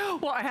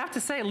 Well, I have to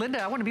say, Linda,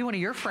 I want to be one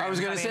of your friends. I was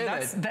going to say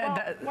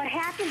that. What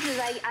happens is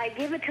I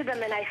give it to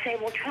them and I say,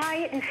 well, try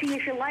it and see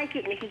if you like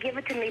it. And you can give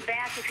it to me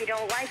back if you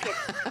don't like it.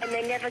 And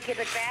they never give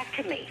it back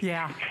to me.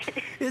 Yeah,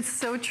 it's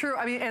so true.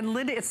 I mean, and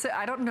Linda,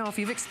 I don't know if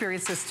you've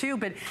experienced this too,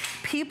 but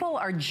people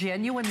are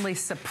genuinely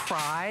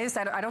surprised.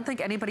 I don't think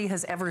anybody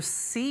has ever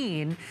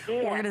seen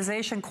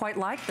organization quite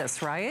like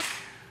this, right?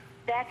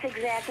 That's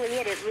exactly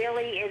it. It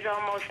really is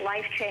almost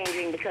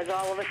life-changing, because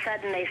all of a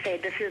sudden they say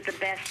this is the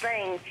best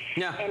thing.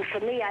 Yeah. And for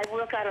me, I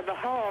work out of the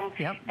home,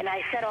 and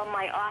I set all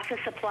my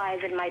office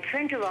supplies and my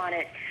printer on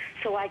it,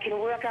 so I can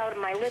work out in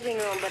my living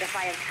room. But if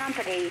I have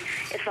company,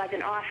 it's like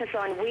an office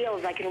on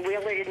wheels. I can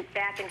wheel it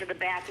back into the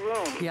back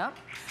room. Yep.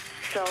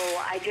 So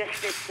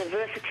it's the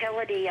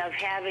versatility of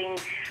having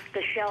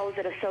the shelves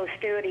that are so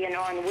sturdy and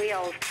on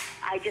wheels.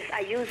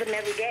 I use them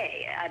every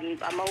day.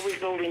 I'm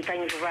always moving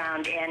things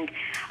around, and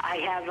I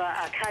have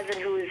a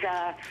cousin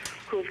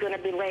who's going to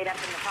be laid up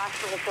in the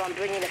hospital, so I'm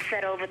bringing a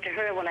set over to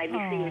her when I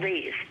receive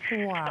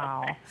these.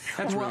 Wow.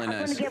 That's really nice.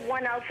 I'm going to give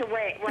one else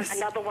away,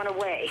 another one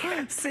away.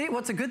 See, well,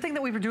 it's a good thing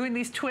that we were doing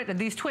these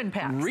twin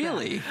packs.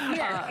 Really?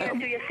 Yes, so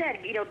you said,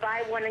 you know,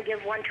 buy one and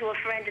give one to a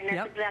friend, and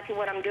that's exactly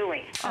what I'm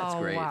doing. That's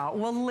great. Wow.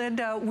 Well,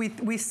 Linda,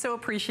 we so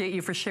appreciate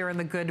you for sharing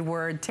the good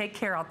word. Take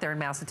care out there in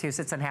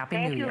Massachusetts, and Happy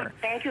New Year.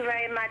 Thank you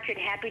very much, and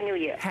Happy New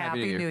Year.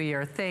 Happy New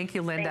Year. Thank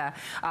you, Linda.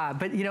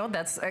 But, you know,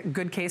 that's a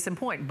good case in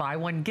point. Buy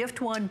one, gift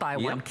one. Buy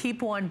one,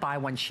 keep one. Buy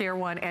one, share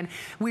one. And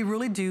we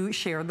really do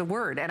share the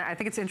word. And I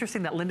think it's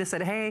interesting that Linda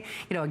said, hey,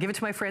 you know, give it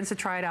to my friends to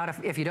try it out.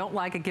 If you don't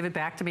like it, give it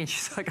back to me. And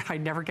she's like, I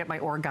never get my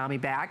origami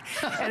back.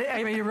 And,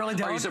 I mean, you really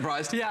don't. Are you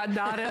surprised? Yeah,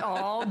 not at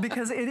all.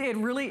 Because it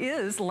really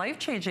is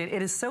life-changing.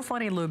 It is so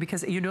funny, Lou,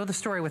 because you know the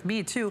story with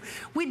me, too.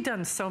 We'd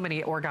done so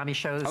many origami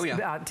shows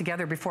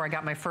together before I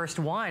got my first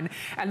one.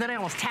 And then I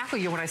almost tackle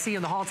you when I see you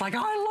in the hall. It's like,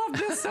 oh, I love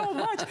this so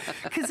much.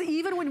 Because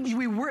even when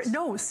we were,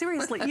 no,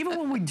 seriously, even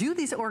when we do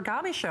these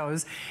origami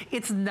shows,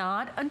 it's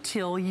not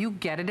until you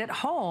get it at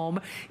home,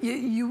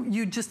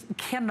 you just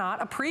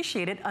cannot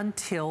appreciate it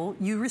until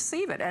you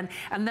receive it. And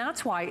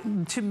that's why,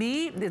 to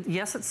me,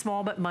 yes, it's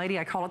small but mighty.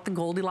 I call it the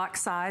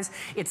Goldilocks size.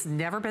 It's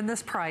never been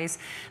this price.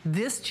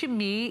 This, to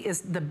me,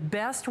 is the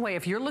best way.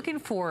 If you're looking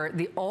for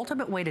the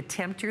ultimate way to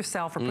tempt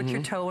yourself or put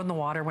your toe in the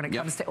water when it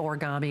comes to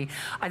origami,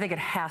 I think it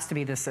has to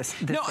this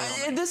no,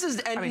 and this is,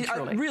 and I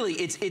mean, really,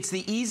 it's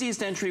the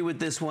easiest entry with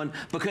this one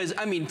because,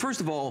 I mean,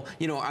 first of all,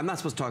 you know, I'm not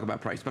supposed to talk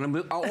about price, but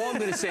all I'm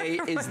going to say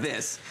is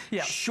this.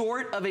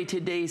 Short of a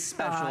today's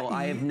special,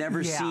 I have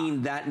never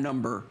seen that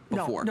number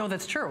before. No,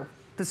 that's true.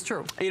 That's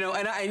true. You know,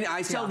 and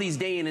I sell these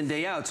day in and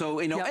day out. So,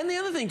 you know, and the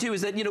other thing, too,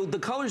 is that, you know, the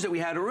colors that we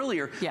had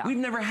earlier, we've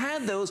never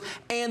had those.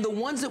 And the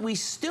ones that we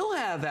still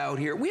have out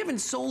here, we haven't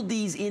sold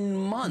these in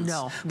months.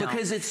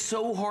 Because it's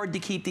so hard to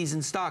keep these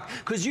in stock.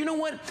 Because you know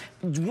what?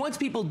 Once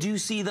people do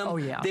see them,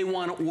 they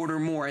want to order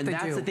more. And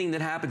that's the thing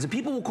that happens. And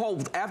people will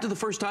call after the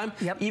first time,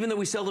 even though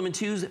we sell them in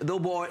twos, they'll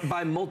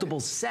buy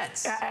multiple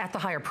sets. At the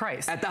higher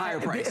price. At the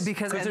higher price.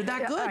 Because they're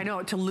that good. I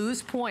know, to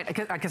lose point,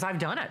 because I've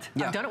done it.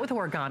 I've done it with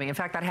origami. In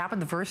fact, that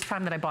happened the first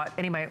time that I bought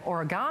any of my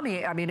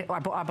origami. I mean, I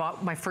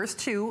bought my first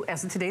two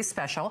as in today's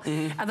special,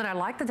 and then I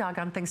like the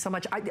doggone thing so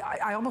much,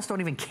 I almost don't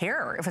even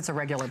care if it's a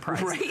regular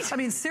price. I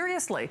mean,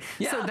 seriously.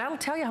 So that'll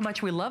tell you how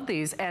much we love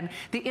these. And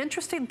the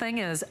interesting thing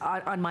is,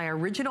 on my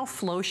original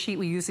flow sheet,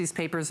 we use these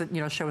papers that,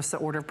 you know, show us the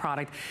order of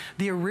product.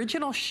 The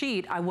original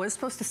sheet, I was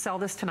supposed to sell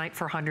this tonight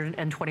for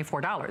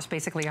 $124,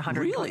 basically $100.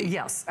 Really?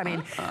 Yes. I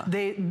mean,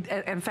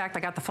 in fact, I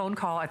got the phone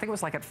call, I think it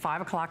was like at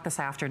 5 o'clock this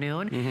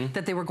afternoon,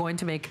 that they were going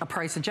to make a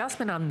price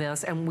adjustment on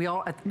this, and we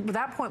all, at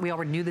that point, we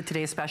already knew that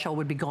today's special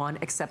would be gone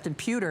except in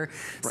pewter.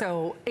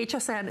 So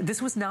HSN,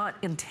 this was not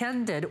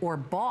intended or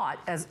bought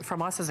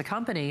from us as a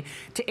company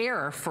to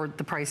air for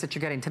the price that you're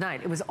getting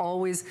tonight. It was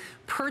always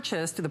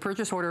purchased, the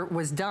purchase order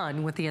was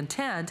done with the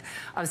intent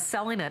of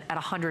selling it at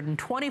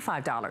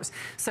 $125.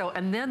 So,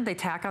 and then they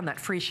tack on that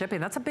free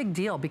shipping. That's a big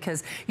deal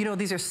because, you know,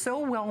 these are so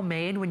well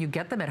made when you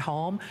get them at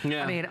home.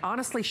 I mean,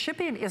 honestly,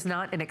 shipping is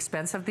not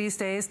inexpensive these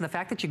days, and the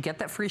fact that you get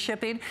that free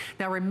shipping.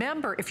 Now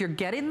remember, if you're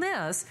getting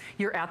this,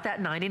 you're at that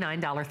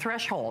 $99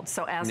 threshold.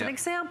 So as an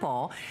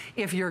example,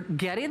 if you're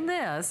getting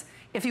this,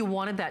 if you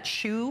wanted that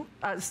shoe,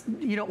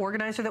 you know,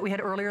 organizer that we had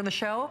earlier in the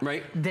show,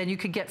 then you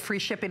could get free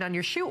shipping on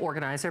your shoe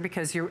organizer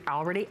because you're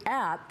already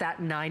at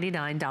that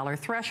 $99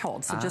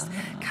 threshold. So just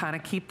kind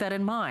of keep that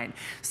in mind.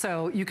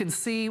 So you can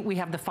see we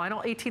have the final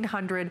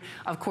 1,800.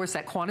 Of course,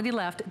 that quantity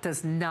left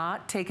does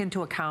not take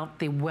into account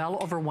the well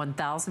over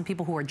 1,000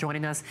 people who are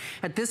joining us.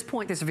 At this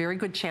point, there's a very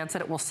good chance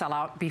that it will sell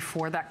out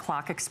before that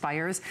clock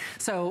expires.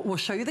 So we'll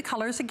show you the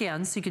colors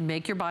again so you can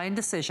make your buying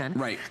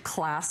decision.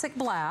 Classic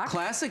black.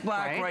 Classic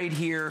black right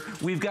here.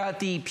 We've got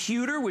the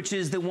pewter, which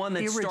is the one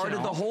that started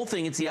the whole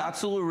thing. It's the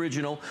absolute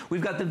original.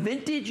 We've got the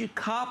vintage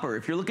copper.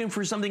 If you're looking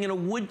for something in a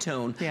wood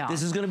tone,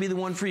 this is going to be the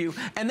one for you.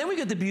 And then we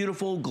got the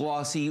beautiful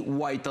glossy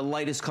white, the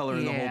lightest color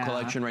in the whole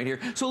collection right here.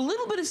 So a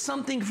little bit of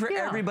something for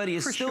everybody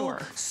is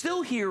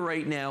still here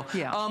right now.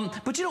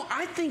 But you know,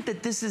 I think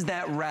that this is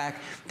that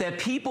rack that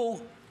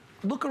people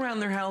look around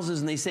their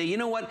houses and they say, you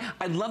know what,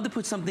 I'd love to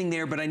put something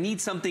there, but I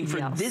need something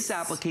for this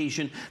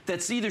application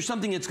that's either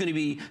something that's going to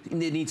be,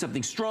 they need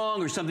something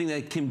strong or something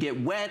that can get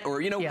wet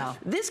or, you know,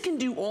 this can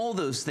do all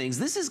those things.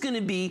 This is going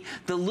to be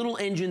the little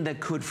engine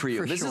that could for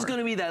you. This is going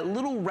to be that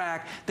little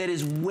rack that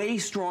is way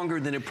stronger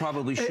than it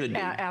probably should be.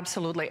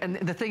 Absolutely. And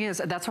the thing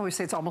is, that's why we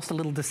say it's almost a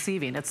little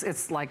deceiving.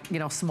 It's like, you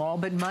know, small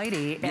but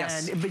mighty.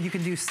 But you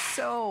can do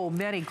so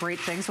many great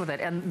things with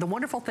it. And the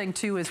wonderful thing,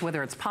 too, is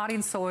whether it's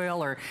potting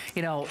soil or,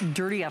 you know,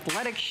 dirty athletic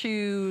athletic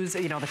shoes,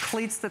 you know, the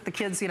cleats that the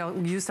kids, you know,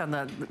 used on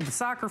the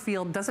soccer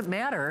field, doesn't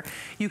matter.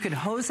 You can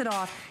hose it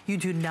off. You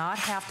do not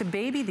have to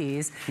baby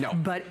these. No.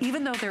 But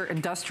even though they're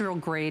industrial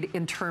grade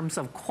in terms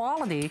of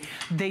quality,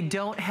 they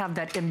don't have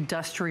that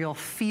industrial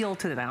feel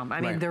to them.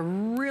 I mean, they're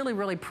really,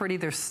 really pretty.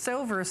 They're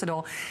so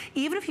versatile.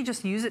 Even if you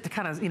just use it to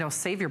kind of, you know,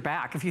 save your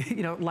back. If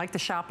you know, like to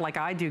shop like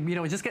I do, you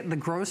know, just getting the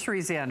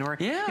groceries in, or,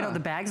 you know, the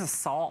bags of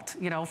salt,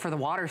 you know, for the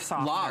water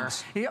softener.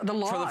 Logs. Yeah, the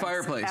logs. For the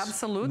fireplace.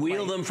 Absolutely.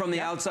 Wheel them from the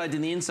outside to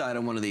the inside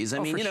on one of these. I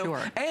mean, you know,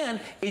 and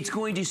it's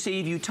going to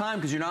save you time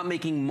because you're not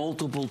making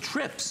multiple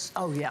trips.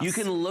 Oh, yes. You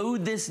can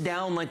load this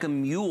down like a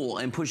mule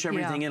and push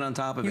everything in on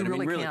top of it. You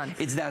really, I mean, can.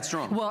 It's that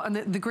strong. Well, and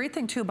the great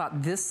thing too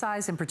about this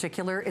size in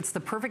particular, it's the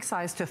perfect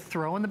size to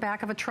throw in the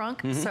back of a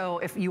trunk. So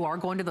if you are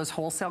going to those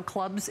wholesale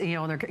clubs, you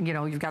know, and you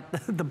know, you've got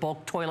the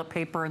bulk toilet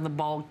paper and the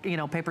bulk, you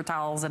know, paper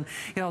towels and,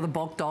 you know, the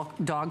bulk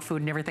dog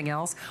food and everything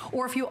else.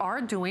 Or if you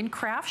are doing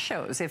craft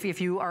shows,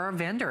 if you are a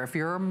vendor, if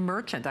you're a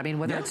merchant, I mean,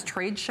 whether it's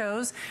trade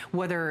shows,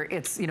 whether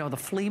it's, you know, the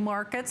flea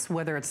markets,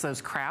 whether it's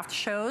those craft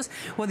shows,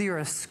 whether you're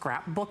a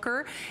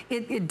scrapbooker,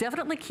 it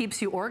definitely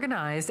keeps you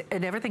organized,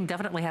 and everything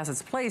definitely has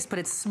its place, but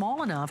it's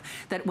small enough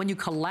that when you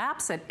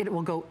collapse it, it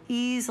will go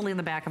easily in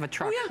the back of a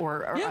truck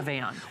or a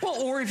van.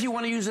 Well, or if you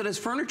want to use it as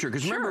furniture,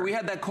 because remember, we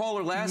had that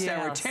caller last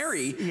hour,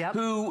 Terry,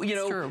 who, you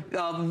know,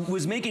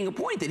 was making a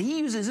point that he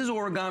uses his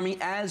origami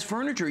as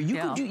furniture.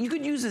 You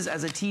could use this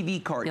as a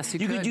TV cart. Yes,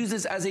 you could use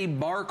this as a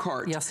bar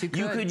cart. Yes, you could.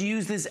 You could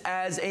use this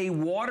as a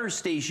water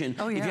station.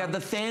 Oh, yeah. If you have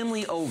the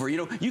family over, you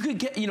know, you could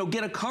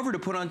get a cover to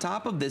put on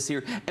top of this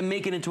here and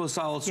make it into a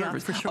solid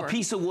surface. For sure. A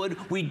piece of wood.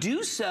 We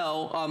do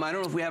sell, I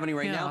don't know if we have any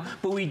right now,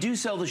 but we do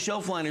sell the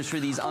shelf liners for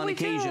these on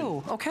occasion.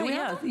 Do.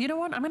 Okay, you know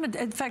what? I'm gonna,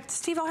 in fact,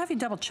 Steve, I'll have you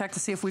double check to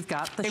see if we've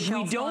got the shelf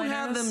liners. If we don't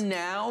have them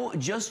now,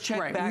 just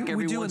check back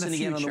every once and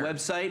again on the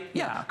website.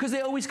 Yeah, because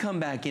they always come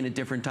back in at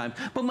different times.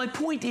 But my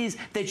point is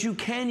that you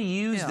can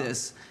use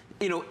this,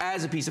 you know,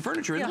 as a piece of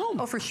furniture in the home.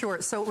 Oh, for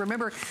sure. So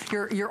remember,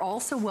 you're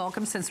also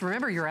welcome, since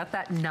remember, you're at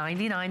that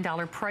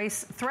 $99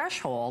 price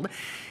threshold.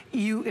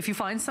 If you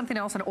find something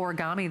else on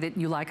Origami that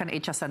you like on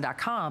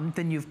hsn.com,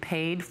 then you've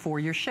paid for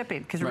your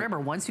shipping. Because remember,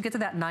 once you get to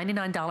that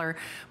 $99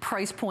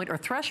 price point or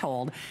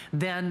threshold,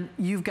 then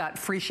you've got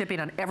free shipping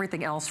on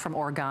everything else from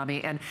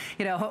Origami. And,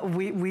 you know,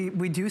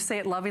 we do say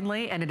it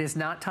lovingly, and it is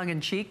not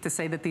tongue-in-cheek to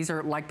say that these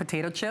are like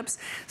potato chips.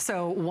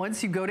 So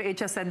once you go to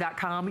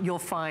hsn.com, you'll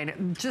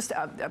find just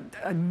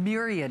a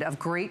myriad of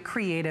great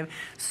creative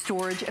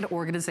storage and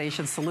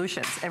organization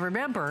solutions. And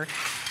remember,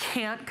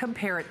 can't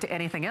compare it to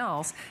anything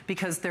else,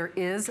 because there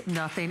is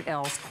nothing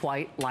else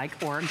quite like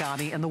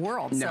Origami in the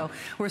world. So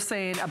we're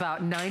saying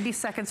about 90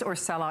 seconds or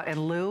sell out.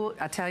 And Lou,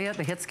 I tell you,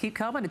 the hits keep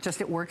coming.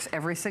 It works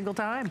every single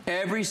time.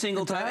 Every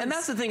single time. And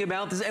that's the thing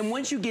about this. And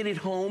once you get it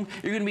home,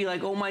 you're going to be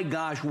like, oh my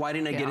gosh, why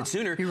didn't I get it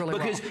sooner? You really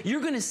because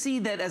you're going to see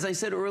that, as I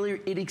said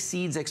earlier, it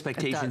exceeds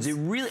expectations. It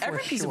really, every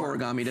piece of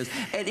Origami does.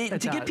 And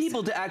to get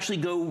people to actually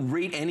go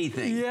rate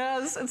anything.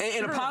 Yes,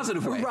 in a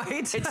positive way.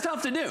 Right. It's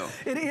tough to do.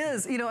 It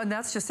is, you know, and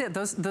that's just it.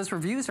 Those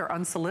reviews are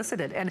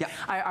unsolicited. And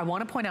I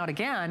want to point out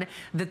again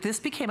that this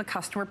became a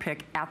customer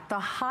pick at the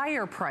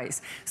higher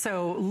price.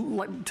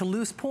 So to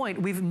Lou's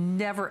point, we've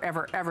never,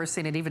 ever, ever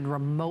seen it even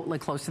remotely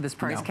close to this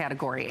price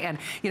category. And,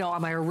 you know,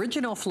 on my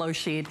original flow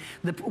sheet,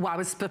 I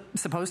was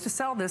supposed to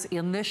sell this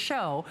in this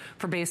show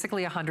for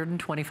basically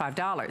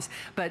 $125.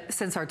 But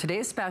since our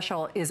today's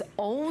special is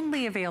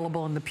only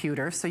available in the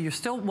pewter, so you're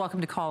still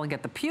welcome to call and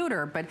get the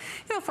pewter, but,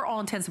 you know, for all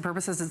intents and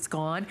purposes, it's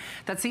gone.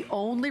 That's the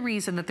only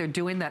reason that they're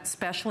doing that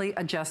specially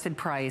adjusted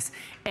price.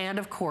 And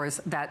of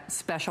course, that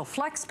special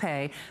flex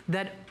pay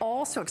that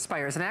also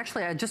expires. And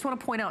actually, I just want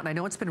to point out, and I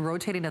know it's been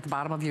rotating at the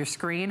bottom of your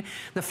screen,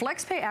 the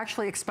flex pay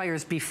actually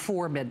expires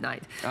before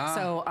midnight.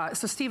 So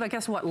Steve, I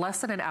guess what,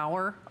 less than an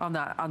hour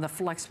on the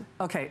flex?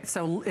 Okay,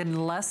 so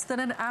in less than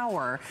an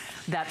hour,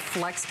 that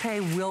flex pay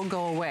will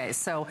go away.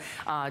 So,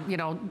 you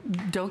know,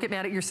 don't get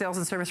mad at your sales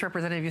and service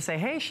representative. You say,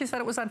 hey, she said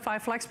it was on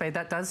 5 flex pay.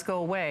 That does go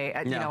away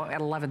at, you know, at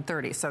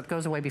 11:30. So it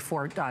goes away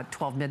before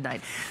 12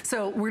 midnight.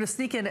 So we're going to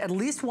sneak in at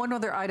least one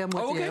other item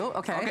with you.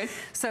 Okay.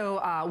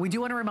 So we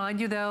do want to remind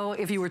you, though,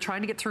 if you were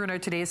trying to get through in our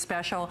today's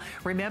special,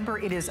 remember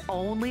it is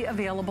only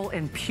available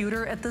in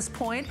pewter at this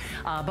point,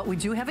 but we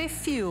do have a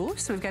few.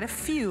 So we've got a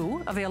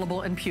few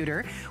available in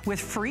pewter with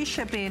free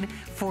shipping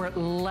for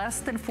less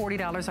than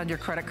 $40 on your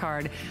credit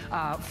card,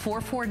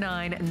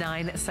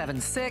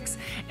 $449,976.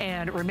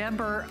 And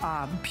remember,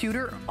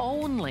 pewter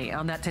only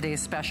on that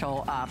today's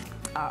special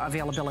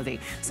availability.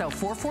 So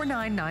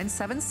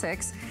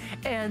 $449,976,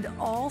 and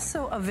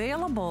also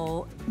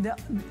available.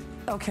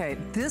 Okay,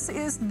 this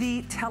is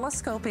the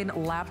telescoping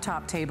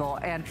laptop table,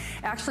 and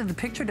actually the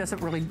picture doesn't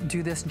really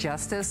do this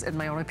justice, in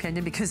my own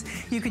opinion, because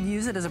you can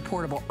use it as a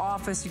portable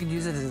office, you can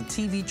use it as a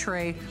TV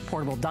tray,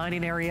 portable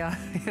dining area,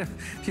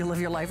 if you live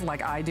your life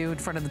like I do in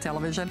front of the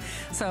television.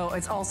 So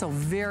it's also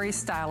very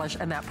stylish,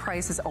 and that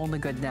price is only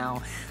good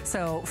now.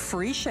 So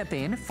free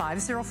shipping,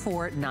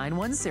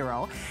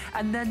 $504,910,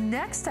 and then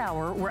next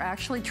hour, we're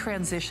actually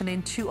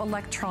transitioning to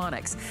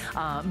electronics.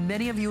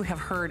 Many of you have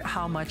heard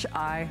how much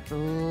I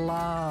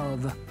love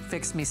love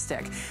Fix Me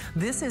Stick.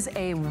 This is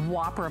a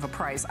whopper of a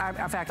price.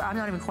 In fact, I'm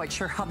not even quite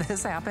sure how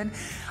this happened.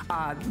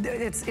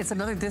 It's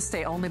another this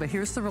day only, but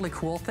here's the really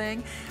cool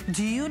thing.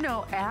 Do you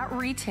know at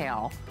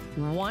retail,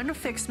 one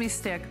Fix Me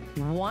Stick,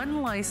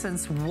 one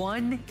license,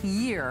 1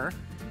 year,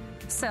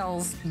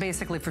 sells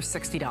basically for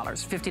 $60,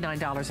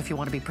 $59 if you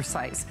want to be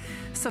precise.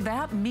 So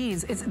that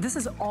means this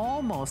is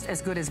almost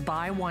as good as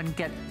buy one,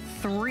 get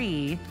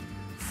 3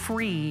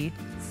 free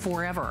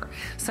forever.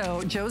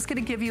 So Joe's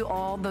going to give you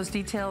all those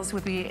details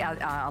with me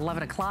at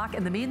 11 o'clock.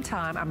 In the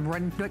meantime, I'm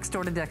running next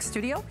door to the next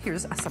studio.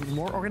 Here's some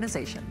more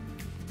organization.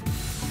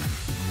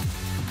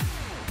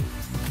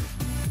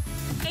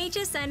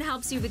 HSN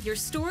helps you with your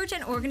storage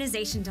and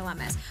organization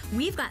dilemmas.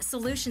 We've got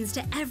solutions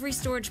to every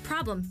storage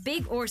problem,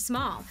 big or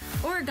small.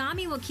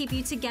 Origami will keep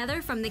you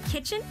together from the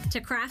kitchen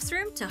to crafts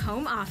room to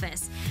home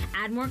office.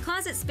 Add more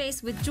closet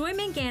space with Joy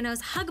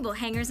Mangano's huggable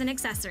hangers and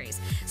accessories.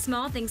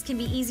 Small things can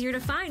be easier to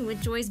find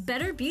with Joy's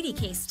Better Beauty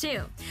Case,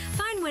 too.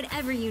 Find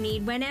whatever you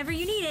need whenever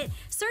you need it.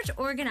 Search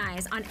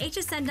Organize on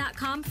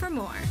hsn.com for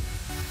more.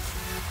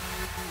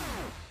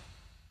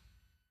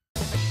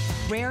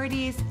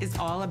 Rarities is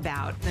all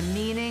about the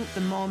meaning,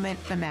 the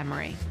moment, the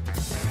memory.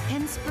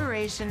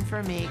 Inspiration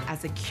for me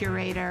as a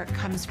curator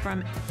comes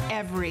from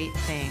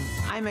everything.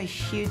 I'm a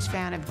huge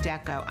fan of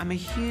deco. I'm a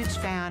huge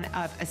fan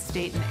of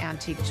estate and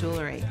antique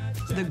jewelry.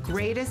 The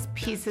greatest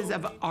pieces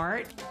of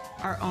art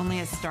are only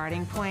a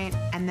starting point,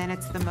 and then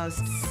it's the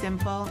most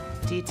simple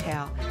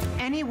detail.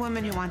 Any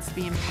woman who wants to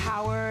be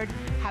empowered,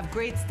 have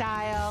great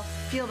style,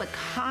 feel the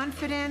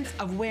confidence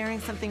of wearing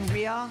something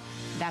real,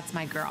 that's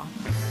my girl.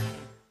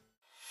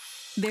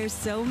 There's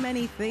so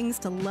many things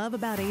to love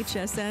about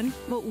HSN,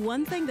 but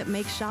one thing that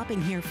makes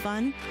shopping here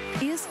fun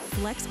is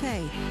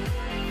FlexPay.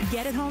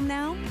 Get it home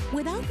now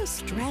without the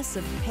stress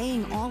of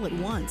paying all at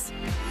once.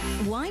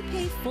 Why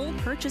pay full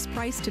purchase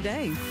price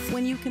today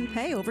when you can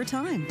pay over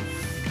time?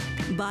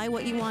 Buy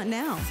what you want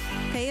now,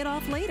 pay it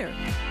off later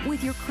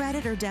with your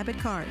credit or debit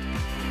card.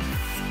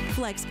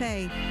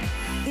 FlexPay.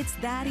 It's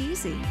that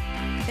easy.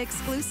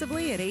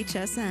 Exclusively at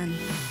HSN.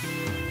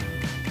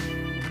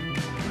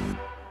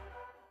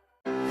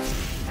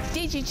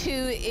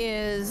 DG2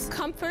 is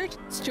comfort,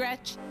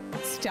 stretch,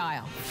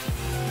 style.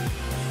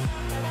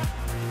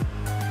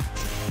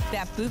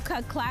 That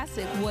bootcut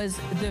classic was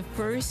the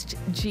first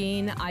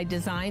jean I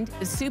designed.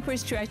 The Super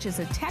Stretch is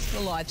a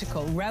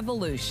technological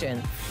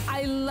revolution.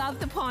 I love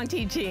the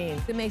Ponte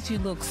jean. It makes you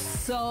look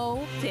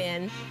so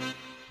thin.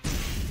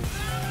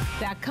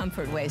 That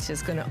comfort waist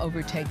is going to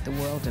overtake the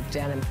world of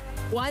denim.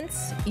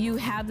 Once you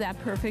have that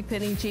perfect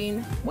fitting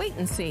jean, wait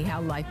and see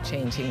how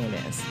life-changing it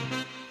is.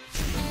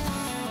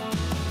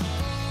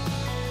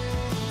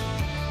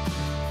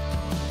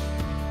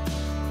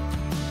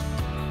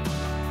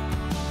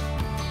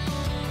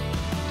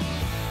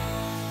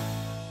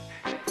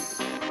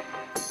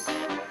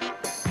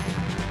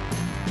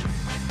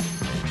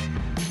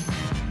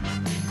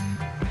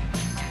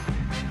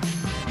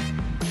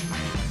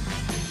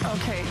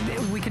 Okay,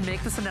 we can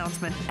make this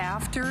announcement.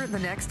 After the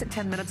next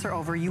 10 minutes are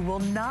over, you will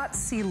not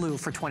see Lou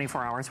for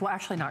 24 hours. Well,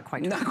 actually, not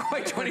quite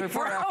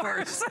 24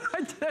 hours.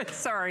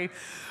 Sorry.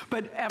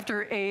 But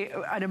after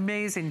an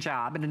amazing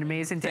job and an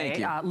amazing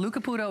day, Lou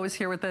Caputo is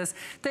here with us.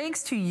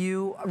 Thanks to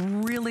you,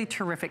 really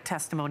terrific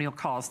testimonial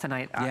calls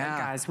tonight,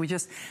 guys.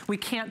 We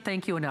can't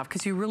thank you enough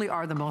because you really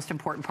are the most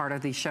important part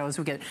of these shows.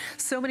 We get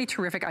so many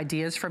terrific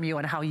ideas from you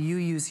on how you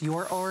use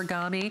your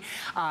origami.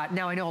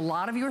 Now, I know a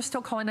lot of you are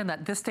still calling in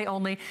that this day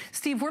only.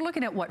 Steve, we're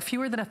looking at what,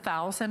 fewer than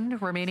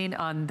 1,000 remaining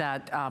on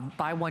that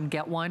buy one,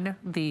 get one.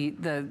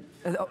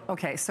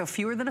 Okay, so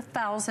fewer than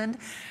 1,000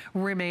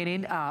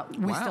 remaining.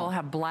 We still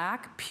have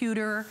black,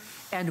 pewter,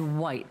 and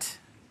white.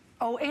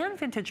 Oh, and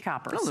vintage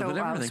copper.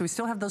 So we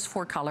still have those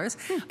 4 colors.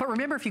 But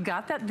remember, if you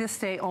got that this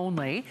day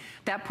only,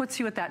 that puts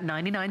you at that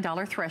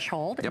 $99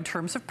 threshold in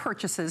terms of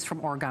purchases from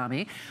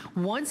Origami.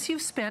 Once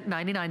you've spent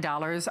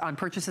 $99 on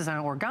purchases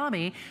on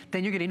Origami,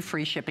 then you're getting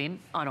free shipping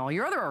on all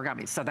your other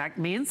Origamis. So that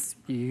means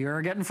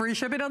you're getting free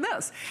shipping on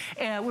this.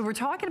 And we were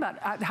talking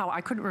about how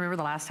I couldn't remember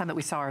the last time that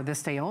we saw our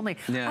this day only.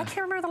 I can't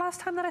remember the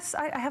last time that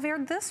I have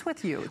aired this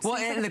with you. Well,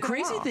 and the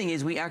crazy thing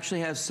is we actually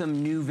have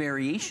some new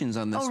variations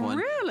on this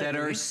one that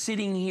are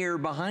sitting here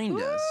behind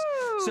us.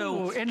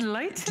 So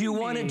enlighten do you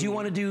want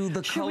to do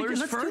the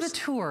colors first? Let's do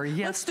the tour.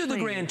 Yes, let's do the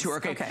grand tour.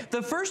 Okay.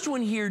 The first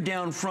one here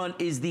down front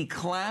is the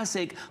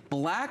classic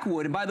black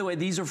wood. And by the way,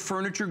 these are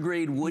furniture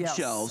grade wood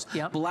shelves.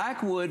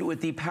 Black wood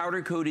with the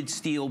powder coated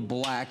steel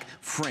black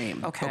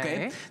frame.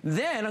 Okay.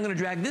 Then I'm going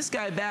to drag this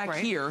guy back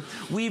here.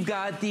 We've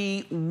got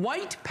the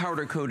white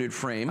powder coated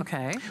frame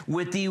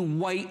with the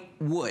white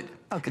wood.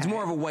 It's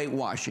more of a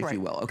whitewash, if you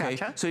will, okay?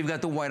 So you've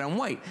got the white on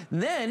white.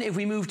 Then, if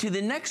we move to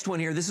the next one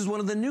here, this is one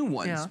of the new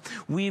ones.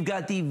 We've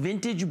got the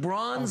vintage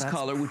bronze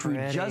color, which we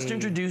just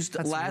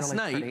introduced last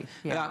night.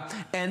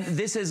 And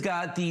this has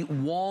got the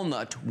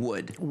walnut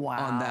wood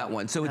on that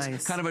one. So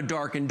it's kind of a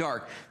dark and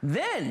dark.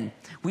 Then,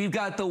 we've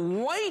got the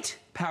white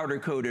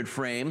powder-coated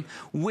frame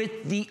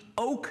with the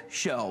oak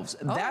shelves.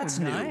 That's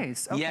new.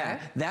 Nice. Okay. Yeah,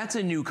 that's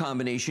a new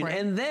combination. Right.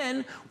 And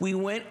then we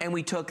went and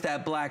we took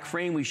that black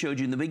frame we showed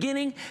you in the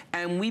beginning,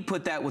 and we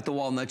put that with the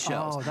walnut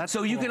shelves. Oh, that's so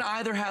cool. you can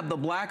either have the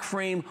black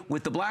frame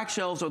with the black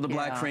shelves or the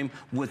black frame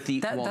with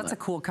the walnut. That's a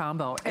cool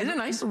combo. Isn't it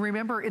nice?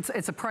 Remember, it's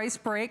a price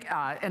break,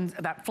 and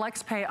that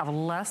flex pay of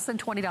less than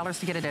 $20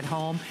 to get it at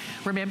home.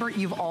 Remember,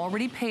 you've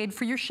already paid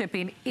for your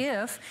shipping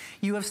if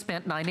you have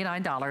spent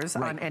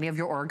 $99 on any of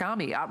your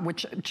Origami,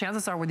 which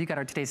chances are whether you got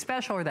our today's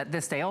special or that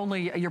this day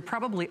only, you're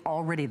probably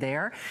already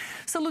there.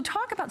 So Lou,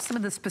 talk about some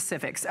of the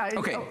specifics.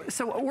 Okay.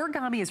 So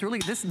Origami is really,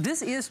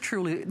 this is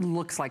truly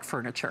looks like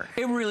furniture.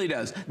 It really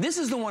does. This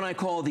is the one I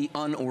call the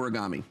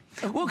un-origami.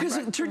 Well, because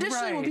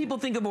traditionally when people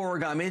think of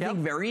origami, they think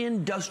very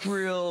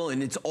industrial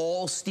and it's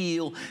all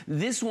steel.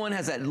 This one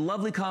has that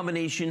lovely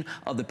combination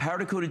of the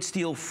powder-coated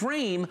steel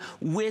frame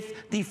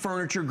with the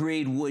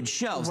furniture-grade wood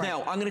shelves.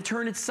 Now, I'm going to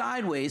turn it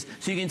sideways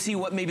so you can see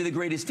what maybe the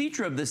greatest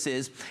feature of this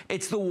is.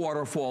 It's the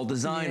waterfall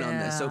design on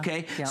this,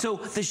 okay? So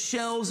the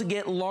shelves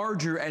get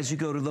larger as you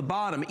go to the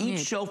bottom. Each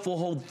shelf will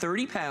hold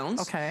 30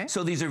 pounds. Okay.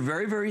 So these are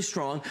very, very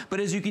strong.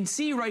 But as you can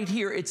see right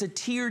here, it's a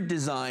tiered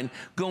design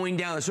going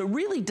down. So it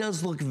really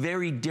does look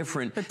very different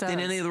than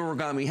any other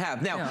origami we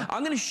have. Now,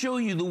 I'm going to show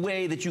you the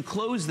way that you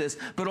close this,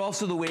 but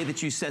also the way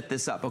that you set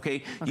this up,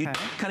 okay? You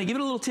kind of give it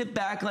a little tip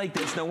back like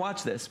this. Now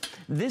watch this.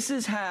 This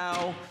is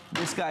how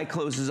this guy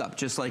closes up,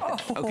 just like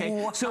this,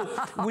 okay? So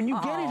when you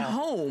get it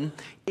home,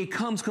 it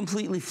comes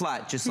completely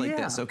flat, just like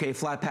this, okay?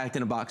 Flat packed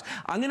in a box.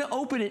 I'm going to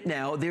open it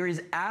now. There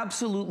is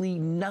absolutely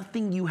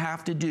nothing you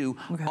have to do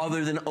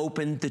other than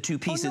open the two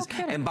pieces.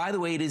 And by the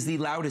way, it is the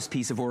loudest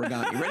piece of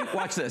origami. Ready?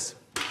 Watch this.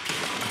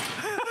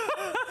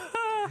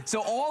 So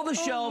all the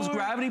shelves,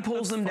 gravity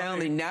pulls them down,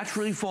 they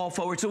naturally fall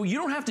forward, so you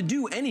don't have to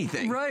do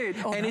anything. Right.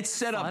 And it's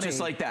set up just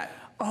like that.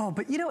 Oh,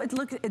 but you know,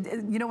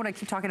 you know when I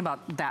keep talking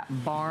about that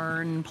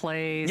barn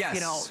place,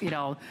 you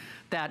know,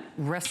 that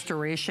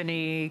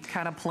restoration-y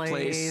kind of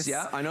place.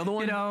 Yeah, I know the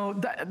one. You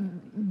know,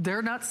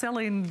 they're not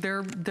selling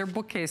their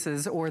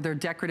bookcases or their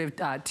decorative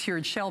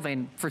tiered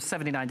shelving for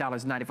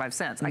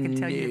 $79.95. I can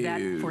tell you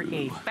that for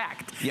a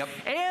fact. Yep.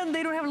 And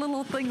they don't have a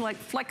little thing like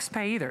flex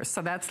pay either,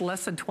 so that's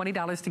less than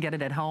 $20 to get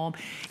it at home.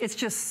 It's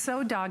just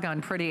so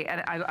doggone pretty,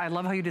 and I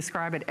love how you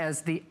describe it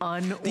as the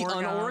un-origami. The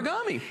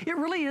un-origami. It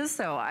really is,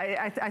 though.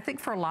 I think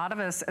for a lot of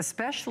us,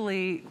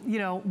 especially, you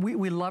know,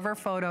 we love our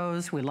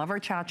photos, we love our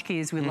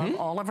tchotchkes, we love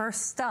all of our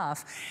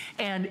stuff,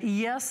 and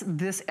yes,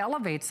 this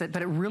elevates it,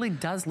 but it really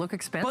does look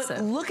expensive.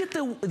 But look at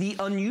the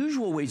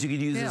unusual ways you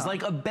could use this,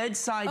 like a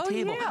bedside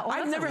table.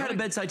 I've never had a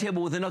bedside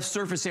table with enough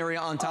surface area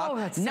on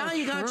top. Now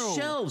you got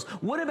shelves.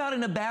 What about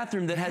in a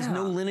bathroom that has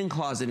no linen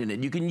closet in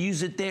it? You can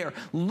use it there.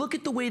 Look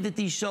at the way that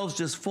these shelves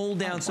just fold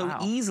down so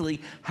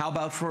easily. How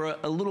about for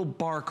a little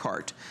bar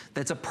cart?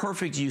 That's a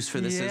perfect use for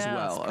this as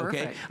well,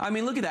 okay? I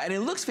mean, look at that, and it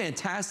looks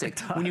fantastic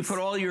when you put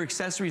all your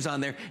accessories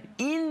on there.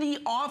 In the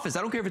office,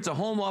 I don't care if it's a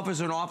home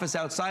office or an office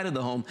outside of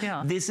the home,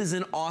 this is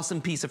an awesome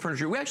piece of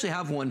furniture. We actually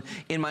have one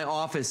in my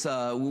office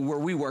where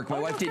we work. My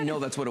wife didn't know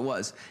that's what it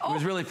was. It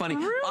was really funny.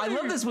 Really? I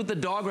love this with the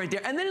dog right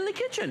there. And then in the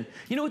kitchen,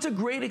 you know, it's a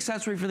great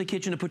accessory for the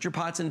kitchen to put your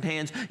pots and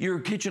pans, your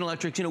kitchen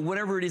electrics, you know,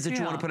 whatever it is that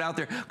you want to put out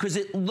there, because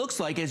it looks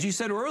like, as you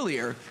said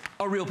earlier,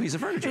 a real piece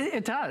of furniture.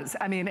 It does.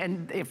 I mean,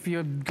 and if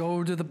you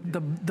go to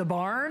the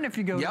barn, if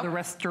you go to the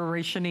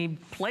restoration-y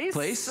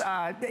place,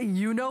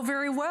 you know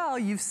very well,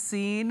 you've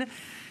seen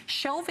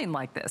shelving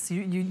like this.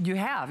 You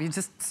have. You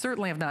just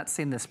certainly have not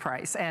seen this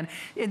price. And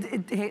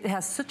it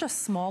has such a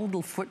small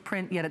little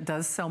footprint, yet it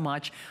does so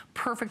much.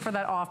 Perfect for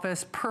that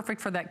office,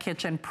 perfect for that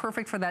kitchen,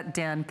 perfect for that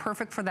den,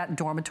 perfect for that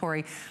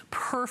dormitory,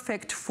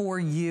 perfect for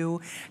you.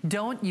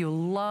 Don't you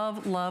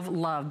love, love,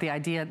 love the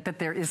idea that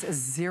there is a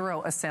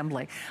zero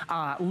assembly?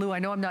 Lou, I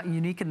know I'm not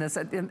unique in this.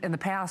 In the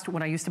past,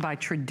 when I used to buy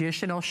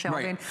traditional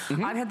shelving,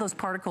 I've had those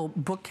particle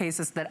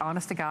bookcases that,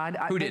 honest to God,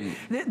 who didn't?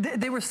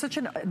 They were such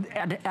an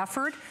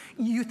effort.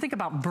 You think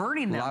about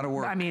burning them. A lot of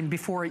work. I mean,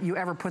 before you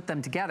ever put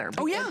them together.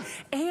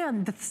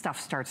 And the stuff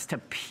starts to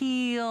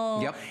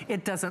peel.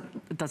 It doesn't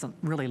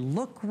really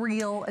look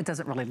real. It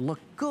doesn't really look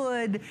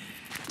good.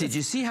 Did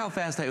you see how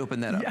fast I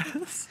opened that up?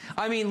 Yes.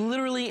 I mean,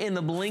 literally in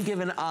the blink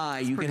of an eye,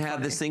 you can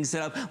have this thing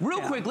set up.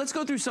 Real quick, let's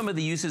go through some of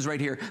the uses right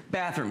here.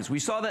 Bathrooms. We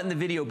saw that in the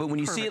video, but when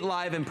you see it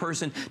live in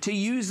person, to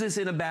use this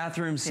in a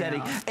bathroom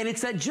setting, and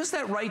it's just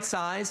that right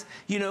size,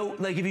 you know,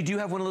 like if you do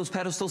have one of those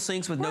pedestal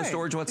sinks with no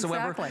storage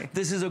whatsoever,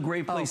 this is a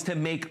great place to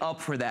make up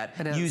for that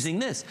using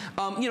this.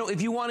 You know,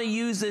 if you want to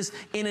use this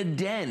in a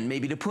den,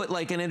 maybe to put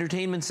like an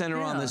entertainment center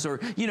on this, or,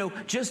 you know,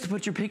 just to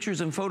put your pictures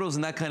and photos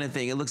and that kind of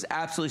thing. It looks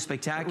absolutely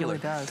spectacular.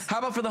 It really does. How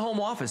about for the home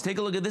office? Take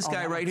a look at this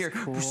guy right here.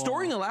 Cool.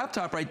 Storing a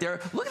laptop right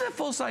there. Look at that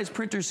full-size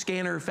printer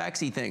scanner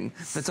faxy thing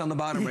that's on the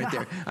bottom right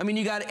there. I mean,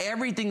 you got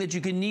everything that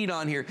you can need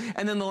on here.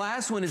 And then the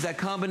last one is that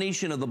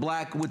combination of the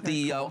black with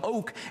the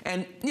oak.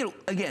 And, you know,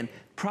 again,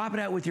 prop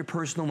it out with your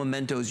personal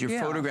mementos, your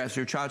photographs,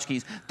 your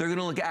tchotchkes. They're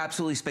gonna look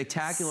absolutely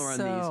spectacular on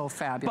these. So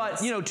fabulous.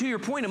 But, you know, to your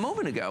point a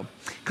moment ago,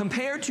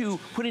 compared to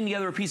putting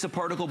together a piece of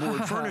particle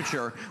board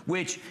furniture,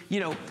 which, you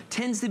know,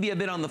 tends to be a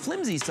bit on the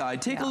flimsy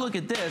side, take a look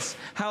at this,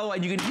 how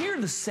you can hear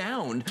the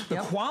sound, the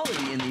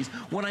quality in these.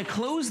 When I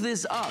close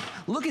this up,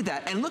 look at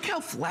that, and look how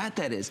flat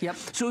that is.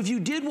 So if you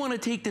did want to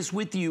take this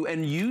with you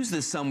and use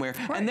this somewhere,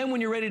 and then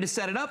when you're ready to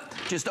set it up,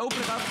 just open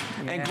it up,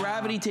 and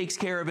gravity takes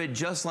care of it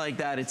just like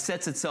that. It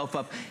sets itself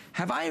up.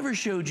 Have I ever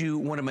showed you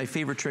one of my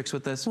favorite tricks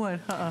with this? What?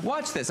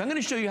 Watch this. I'm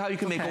going to show you how you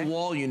can make a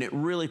wall unit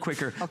really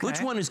quicker.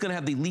 Which one is going to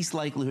have the least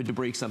likelihood to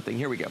break something?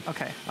 Here we go.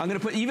 I'm going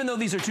to put, even though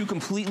these are two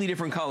completely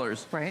different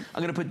colors, I'm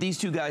going to put these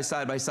two guys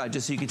side by side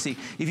just so you can see.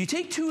 If you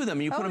take two of them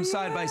and you put them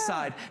side by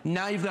side,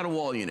 now you've got a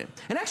wall unit.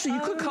 And actually,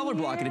 you could color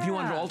block it if you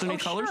wanted to alternate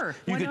colors.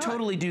 You could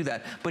totally do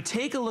that. But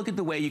take a look at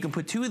the way you can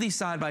put two of these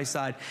side by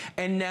side,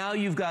 and now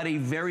you've got a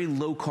very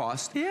low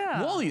cost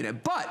wall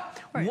unit.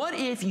 But what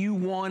if you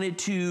wanted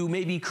to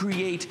maybe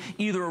create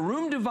either a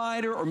room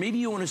divider, or maybe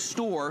you own a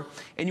store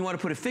and you want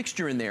to put a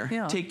fixture in there?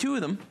 Take two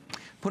of them,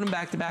 put them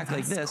back to back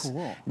like this.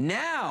 Cool.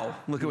 Now,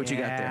 look at what you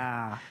got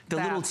there. The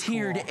little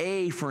tiered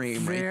A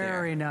frame right there.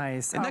 Very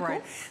nice. Isn't that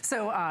cool?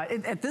 So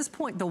at this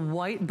point, the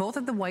white, both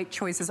of the white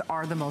choices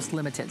are the most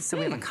limited. So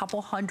we have a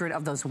couple hundred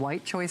of those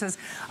white choices.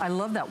 I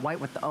love that white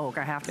with the oak,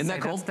 I have to say. Isn't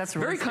that cool? That's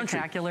really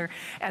spectacular.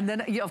 And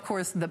then, of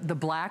course, the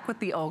black with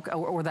the oak,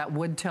 or that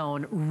wood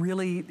tone,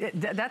 really,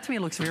 that to me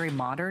looks very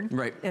modern.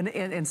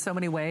 In so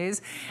many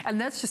ways.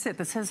 And that's just it.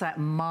 This has that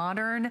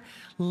modern,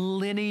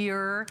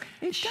 linear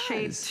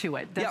shape to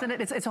it, doesn't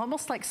it? It's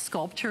almost like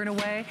sculpture in a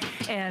way.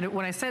 And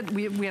when I said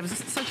we have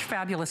such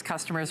fabulous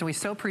customers, and we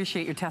so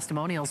appreciate your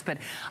testimonials, but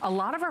a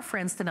lot of our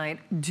friends tonight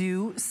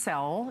do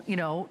sell, you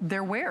know,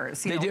 their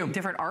wares. You know,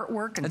 different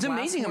artwork and It's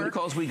amazing how many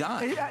calls we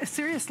got.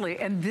 Seriously,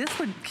 and this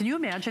would, can you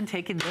imagine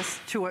taking this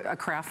to a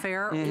craft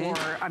fair, or,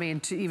 I mean,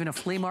 to even a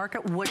flea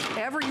market?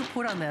 Whatever you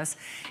put on this,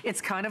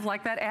 it's kind of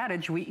like that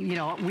adage, we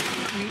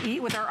eat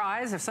with our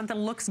eyes. If something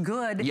looks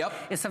good,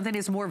 if something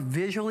is more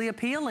visually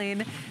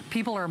appealing,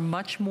 people are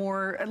much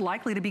more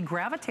likely to be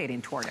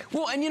gravitating toward it.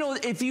 Well, and you know,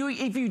 if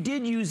you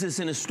did use this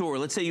in a store,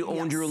 let's say you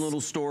owned your own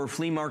little store,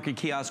 flea market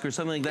kiosk or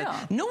something like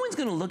that, no one's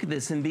going to look at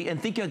this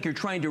and think like you're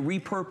trying to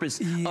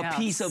repurpose a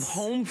piece of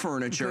home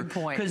furniture,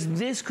 because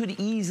this could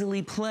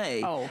easily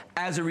play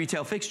as a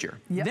retail fixture.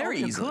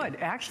 Very easily. It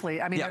could,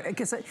 actually. I mean,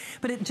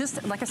 but it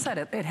just, like I said,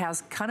 it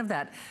has kind of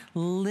that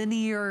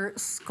linear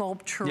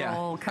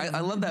sculptural kind of, I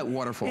love that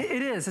waterfall.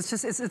 It is. It's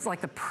just, it's like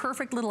the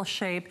perfect little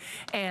shape,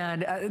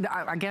 and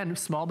again,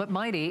 small but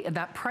mighty. And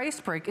that price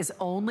break is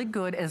only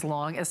good as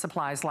long as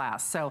supplies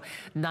last. So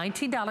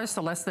 $19,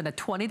 so less than a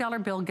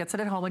 $20 bill, gets it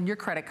at home on your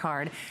credit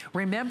card.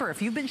 Remember,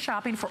 if you've been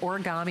shopping for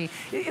Origami,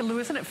 Lou,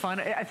 isn't it fun?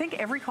 I think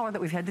every caller that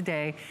we've had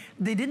today,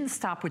 they didn't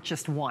stop with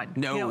just one.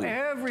 No. You know,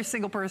 every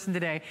single person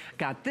today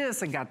got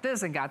this and got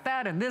this and got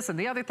that and this and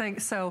the other thing.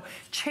 So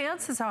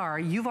chances are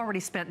you've already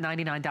spent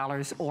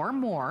 $99 or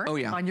more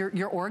on your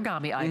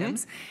Origami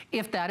items.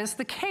 If that is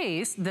the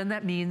case, then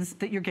that means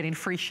that you're getting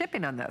free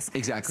shipping on this.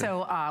 Exactly.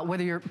 So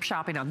whether you're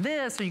shopping on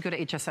this, or you go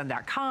to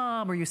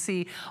hsn.com, or you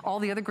see all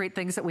the other great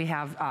things that we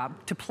have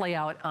to play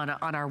out on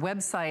our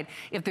website,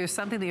 if there's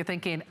something that you're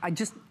thinking,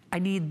 I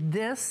need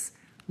this,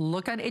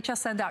 look on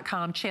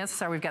hsn.com.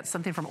 Chances are we've got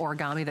something from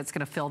Origami that's going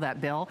to fill that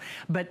bill.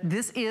 But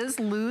this is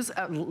Lou's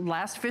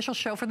last official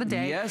show for the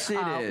day. Yes, it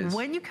is.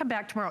 When you come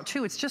back tomorrow,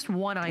 too, it's just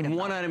one item.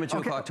 One item at 2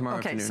 o'clock tomorrow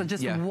afternoon. Okay, so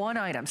just one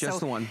item.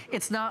 Just the one.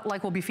 It's not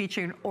like we'll be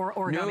featuring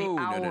Origami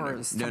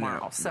hours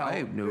tomorrow.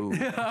 No.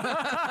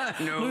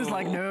 Lou's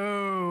like,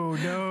 no.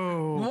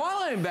 While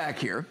I'm back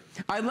here,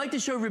 I'd like to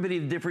show everybody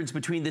the difference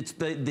between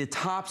the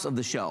tops of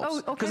the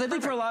shelves. Because I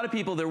think for a lot of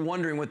people, they're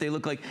wondering what they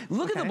look like.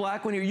 Look at the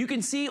black one here. You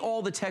can see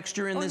all the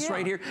texture in this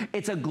right here.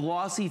 It's a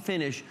glossy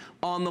finish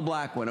on the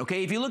black one,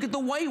 okay? If you look at the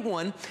white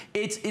one,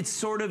 it's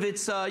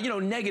you know,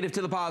 negative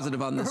to the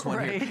positive on this one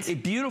here. A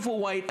beautiful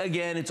white,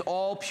 again, it's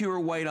all pure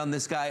white on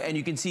this guy, and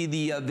you can see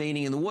the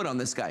veining in the wood on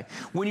this guy.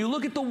 When you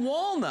look at the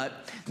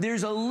walnut,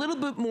 there's a little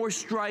bit more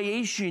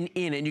striation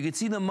in it. You can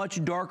see the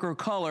much darker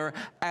color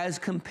as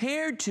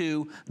compared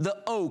to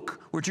the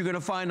oak, which you're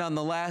gonna find on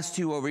the last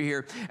two over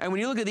here. And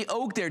when you look at the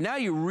oak there, now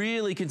you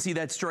really can see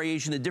that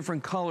striation, the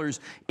different colors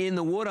in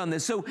the wood on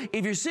this. So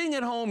if you're sitting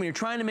at home and you're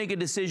trying to make a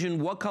decision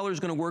what color is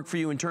going to work for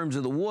you in terms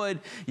of the wood,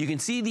 you can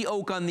see the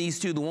oak on these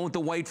two, the one with the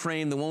white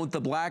frame, the one with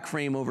the black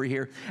frame over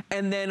here.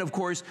 And then, of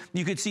course,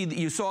 you could see that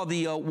you saw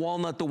the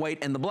walnut, the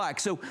white, and the black.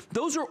 So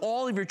those are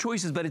all of your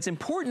choices, but it's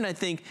important, I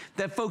think,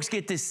 that folks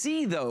get to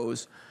see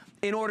those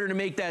in order to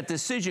make that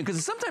decision, because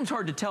it's sometimes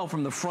hard to tell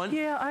from the front.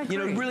 Yeah, I agree.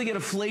 You know, really get a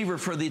flavor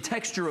for the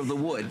texture of the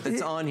wood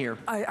that's on here.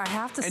 I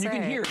have to say, and you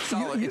can hear it's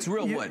solid. It's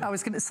real wood. I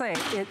was going to say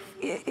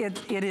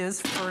it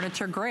is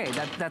furniture grade.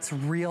 That's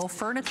real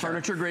furniture.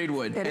 Furniture grade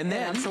wood. It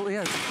absolutely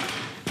is.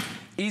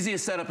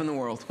 Easiest setup in the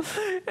world.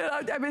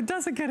 I mean, it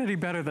doesn't get any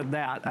better than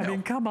that. No. I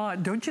mean, come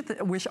on. Don't you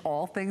wish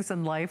all things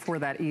in life were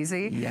that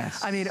easy?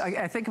 Yes. I mean,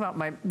 I think about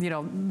my,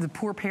 the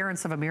poor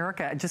parents of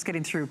America just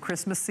getting through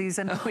Christmas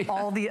season,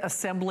 all the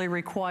assembly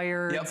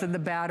required and the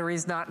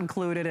batteries not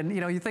included. And,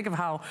 you think of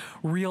how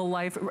real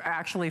life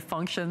actually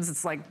functions.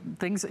 It's like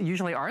things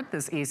usually aren't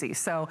this easy.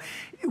 So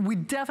we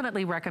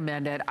definitely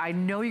recommend it. I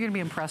know you're going to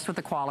be impressed with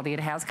the quality. It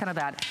has kind of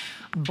that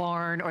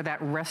barn or that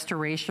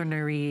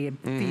restorationary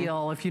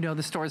feel. If you know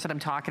the stores that I'm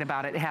talking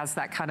about, it has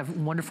that kind of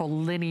wonderful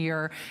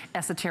linear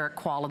esoteric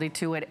quality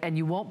to it, and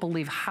you won't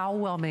believe how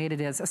well made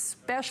it is,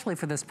 especially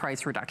for this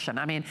price reduction.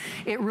 I mean,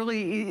 it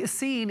really,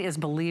 seeing is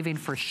believing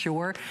for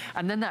sure.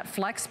 And then that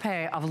flex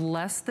pay of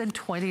less than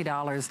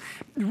 $20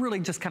 really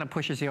just kind of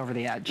pushes you over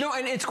the edge. No,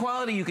 and it's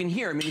quality you can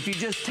hear. I mean, if you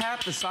just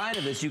tap the side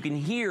of this, you can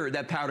hear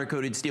that powder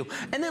coated steel.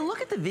 And then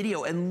look at the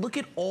video and look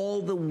at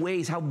all the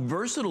ways, how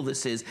versatile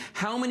this is,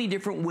 how many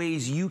different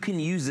ways you can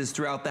use this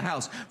throughout the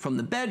house, from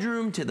the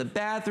bedroom to the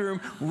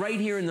bathroom, right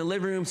here in the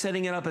living room,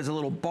 setting it up as a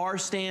little bar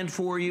stand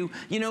for you.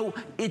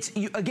 It's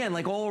again,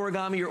 like all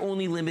origami, you're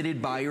only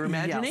limited by your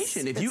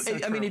imagination.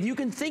 Yes, I mean, if you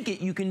can think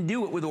it, you can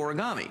do it with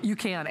origami. You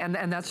can,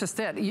 and that's just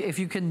it. If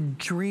you can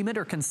dream it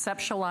or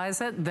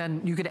conceptualize it,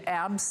 then you could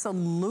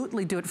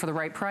absolutely do it for the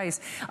right price.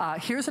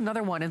 Here's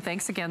another one, and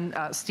thanks again,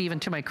 Steve,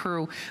 and to my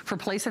crew for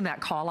placing that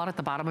call out at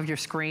the bottom of your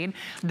screen.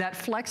 That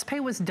flex pay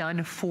was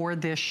done for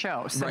this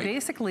show. So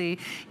basically,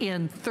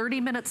 in 30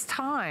 minutes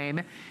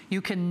time,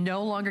 you can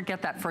no longer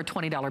get that for a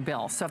 $20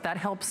 bill. So if that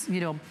helps,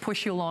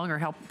 push you along or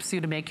helps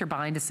you to make your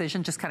buying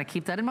decision, just kind of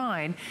keep that in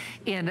mind.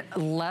 In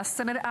less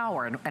than an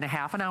hour and a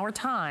half an hour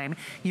time,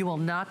 you will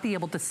not be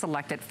able to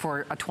select it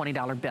for a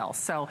 $20 bill.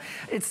 So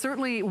it's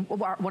certainly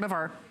one of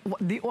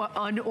the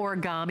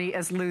unorigami,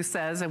 as Lou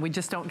says, and we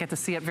just don't get to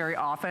see it very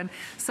often.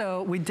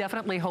 So we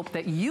definitely hope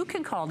that you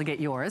can call to get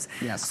yours.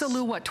 Yes. So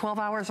Lou, what, 12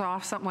 hours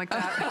off, something like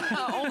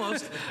that?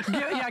 Almost.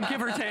 Yeah,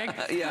 give or take.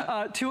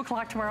 2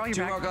 o'clock tomorrow, you're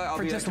back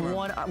for just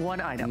one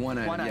item. One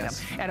item,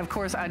 yes. And of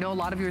course, I know a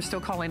lot of you are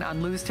still calling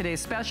on Lou's Today's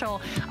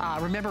Special.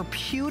 Remember,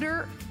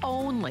 pewter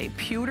only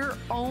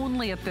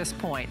at this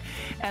point.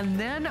 And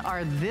then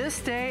our this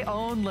day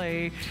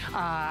only,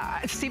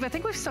 Steve, I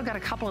think we've still got a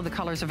couple of the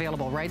colors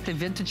available, right? The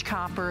vintage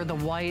copper, the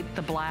white,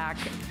 the black.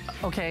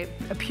 Okay,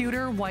 a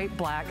pewter, white,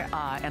 black,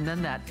 and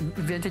then that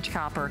vintage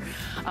copper,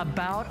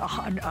 about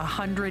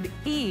 100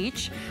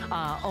 each,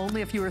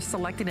 only if you are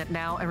selecting it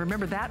now. And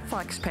remember, that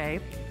flex pay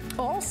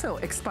also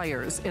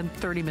expires in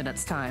 30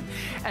 minutes time.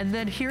 And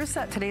then here's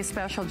that today's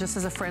special, just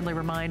as a friendly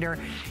reminder,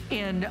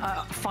 in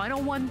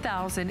final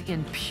 1,000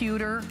 in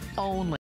pewter only.